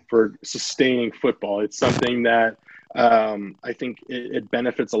for sustaining football. It's something that I think it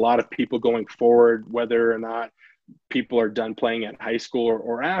benefits a lot of people going forward, whether or not people are done playing at high school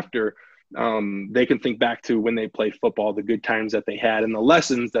or after. They can think back to when they played football, the good times that they had, and the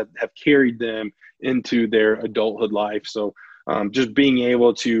lessons that have carried them into their adulthood life. So just being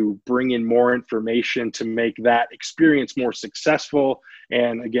able to bring in more information to make that experience more successful,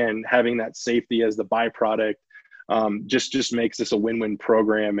 and again, having that safety as the byproduct, just makes this a win-win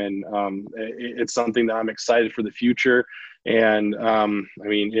program. And it's something that I'm excited for the future. And I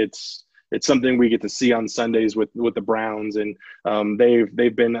mean, it's something we get to see on Sundays with the Browns, and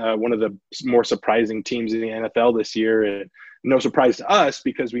they've been one of the more surprising teams in the NFL this year. And no surprise to us,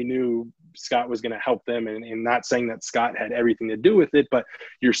 because we knew Scott was going to help them, and not saying that Scott had everything to do with it, but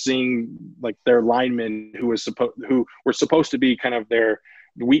you're seeing like their linemen who were supposed to be kind of their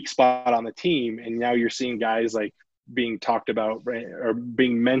weak spot on the team, and now you're seeing guys like being talked about, right, or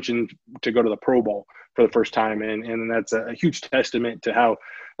being mentioned to go to the Pro Bowl for the first time, and that's a huge testament to how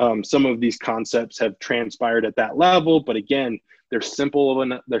some of these concepts have transpired at that level. But again, they're simple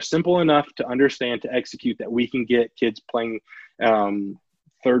enough to understand, to execute, that we can get kids playing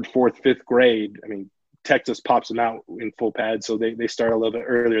third, fourth, fifth grade. I mean, Texas pops them out in full pads, so they start a little bit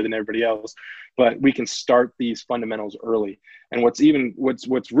earlier than everybody else. But we can start these fundamentals early. And what's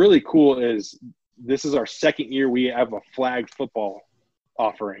really cool is this is our second year we have a flag football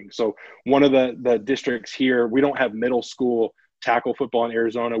offering. So one of the districts here, we don't have middle school tackle football in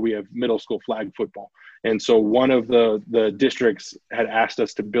Arizona. We have middle school flag football. And so one of the districts had asked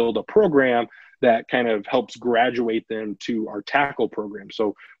us to build a program that kind of helps graduate them to our tackle program.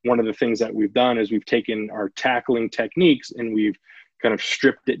 So one of the things that we've done is we've taken our tackling techniques and we've kind of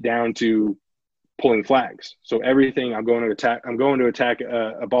stripped it down to pulling flags. So everything I'm going to attack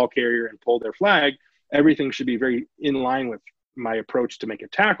a ball carrier and pull their flag. Everything should be very in line with my approach to make a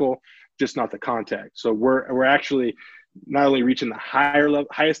tackle, just not the contact. So we're actually not only reaching the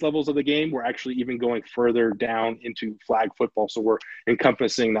highest levels of the game, we're actually even going further down into flag football. So we're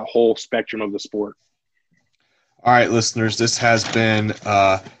encompassing the whole spectrum of the sport. All right, listeners, this has been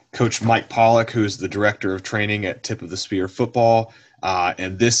Coach Mike Pollak, who is the director of training at Tip of the Spear Football.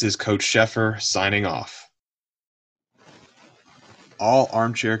 And this is Coach Sheffer signing off. All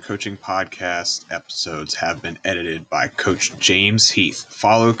Armchair Coaching Podcast episodes have been edited by Coach James Heath.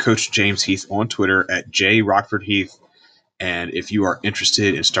 Follow Coach James Heath on Twitter at JRockfordHeath. And if you are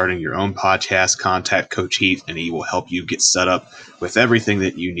interested in starting your own podcast, contact Coach Heath, and he will help you get set up with everything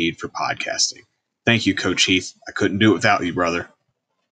that you need for podcasting. Thank you, Coach Heath. I couldn't do it without you, brother.